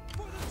now.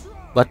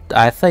 But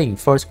I think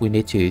first we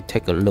need to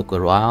take a look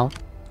around.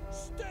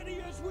 Steady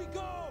as we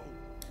go!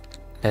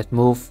 Let's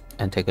move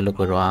and take a look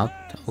around.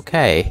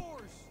 Okay.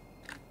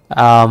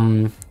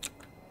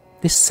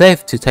 It's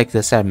safe to take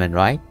the settlement,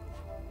 right?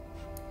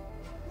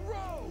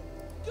 Row!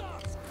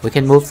 Guns! We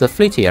can move the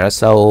fleet here,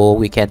 so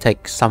we can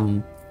take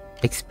some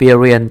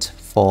experience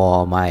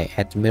for my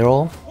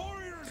admiral.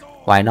 Warriors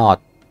all! Why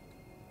not?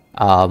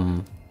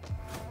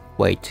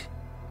 Wait.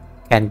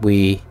 Can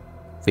we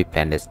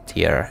replenish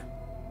here?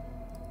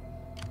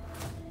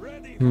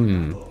 Ready!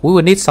 We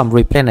will need some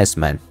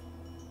replenishment.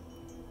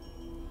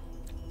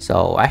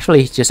 So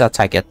actually just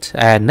attack it,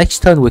 and next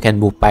turn we can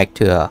move back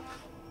to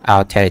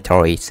our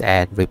territories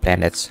and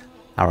replenish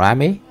our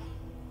army.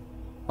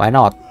 Why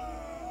not?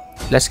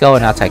 Let's go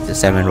and attack the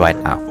 7 right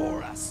now.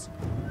 For us.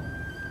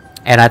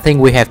 And I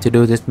think we have to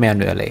do this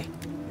manually,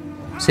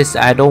 since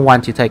I don't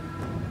want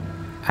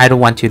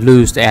to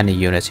lose any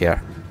units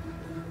here.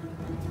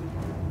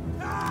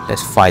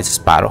 Let's fight this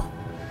battle.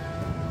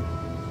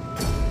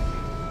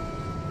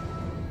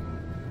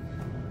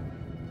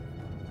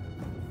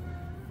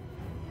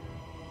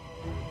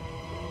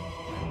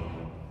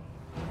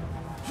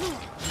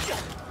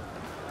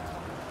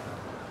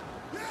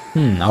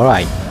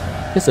 Alright.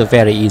 This is a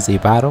very easy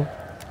battle.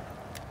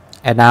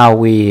 And now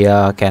we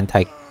can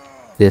take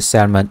this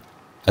settlement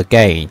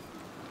again.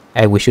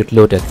 And we should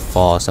loot it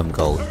for some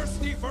gold.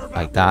 Thirsty for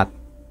Like that.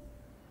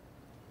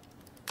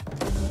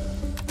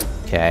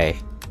 Okay.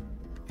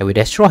 And we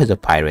destroy the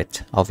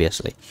pirate,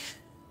 obviously.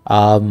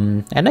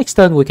 And next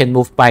turn we can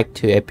move back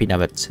to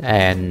Epinamid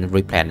and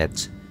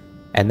replenish.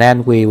 And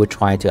then we will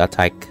try to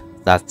attack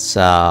that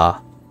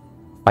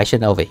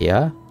faction over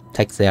here.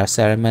 Take their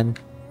settlement.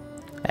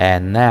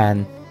 And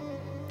then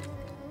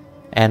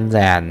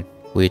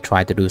we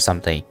try to do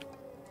something.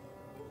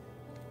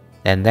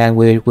 And then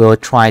we will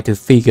try to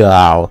figure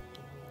out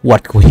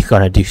what we're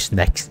gonna do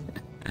next.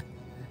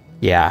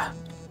 Yeah.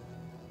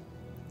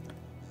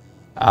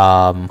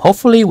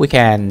 Hopefully we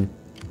can.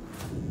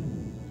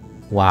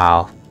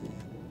 Wow.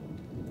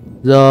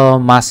 The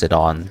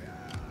Macedon.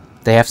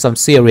 They have some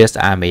serious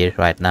army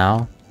right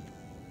now.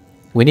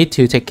 we need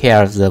to take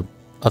care of the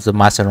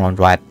Macedon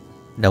right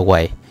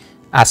away,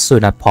 as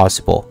soon as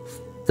possible.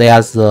 They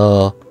are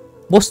the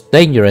most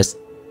dangerous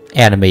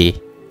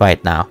enemy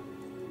right now.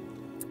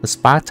 The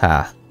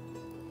Sparta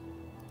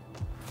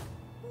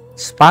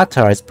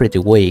is pretty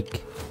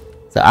weak.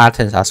 The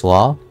Athens as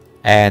well,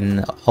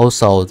 and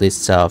also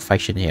this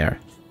faction here.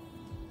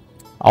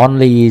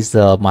 Only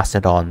the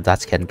Macedon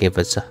that can give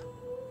us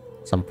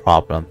some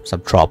problem,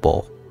 some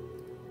trouble.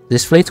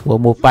 This fleet will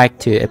move back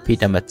to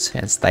Epidemics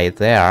and stay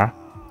there.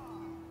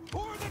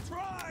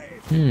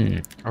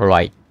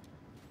 Alright.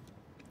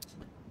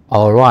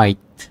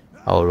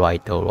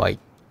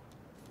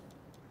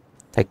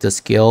 Take the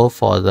skill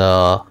for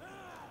the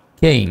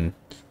king,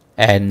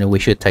 and we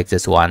should take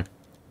this one.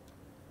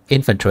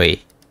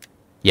 Infantry.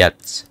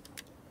 Yes.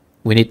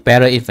 We need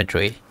better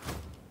infantry.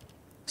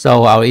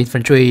 So our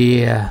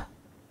infantry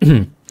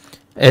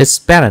is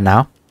better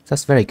now.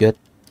 That's very good.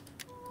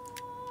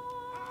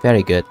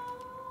 Very good.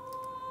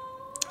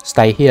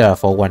 Stay here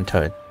for one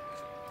turn.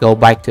 Go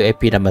back to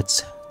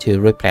Epidemics to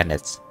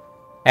replenish.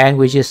 And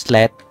we just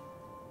let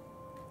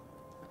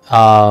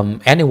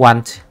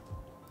anyone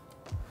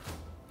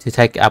to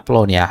take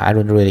Apollonia. I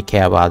don't really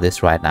care about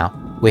this right now.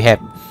 We have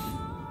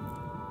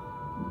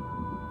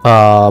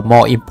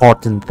more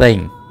important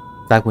thing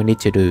that we need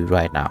to do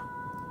right now.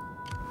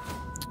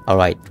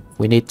 Alright,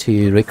 we need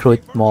to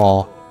recruit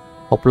more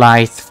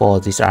hoplites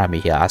for this army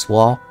here as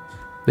well.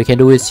 We can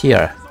do it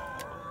here.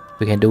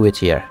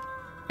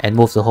 And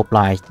move the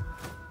hoplite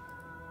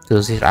to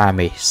this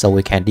army so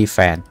we can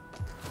defend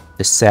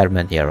the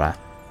settlement here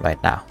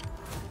right now.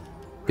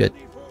 Good.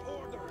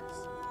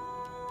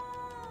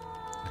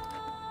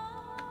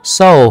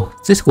 So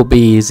this will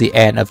be the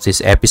end of this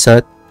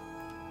episode.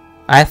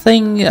 I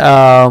think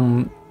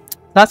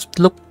that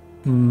looks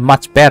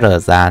much better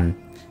than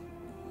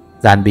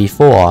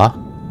before.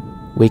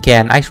 We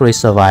can actually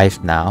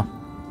survive now,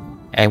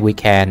 and we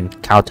can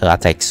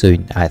counter-attack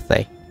soon, I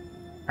think.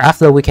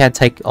 After we can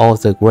take all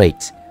the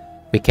Greeks,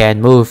 we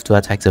can move to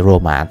attack the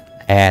Roman,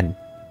 and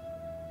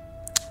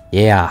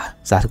yeah,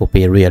 that will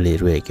be really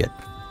good.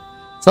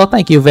 So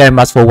thank you very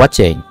much for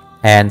watching,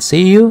 and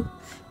see you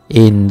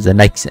in the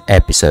next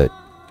episode.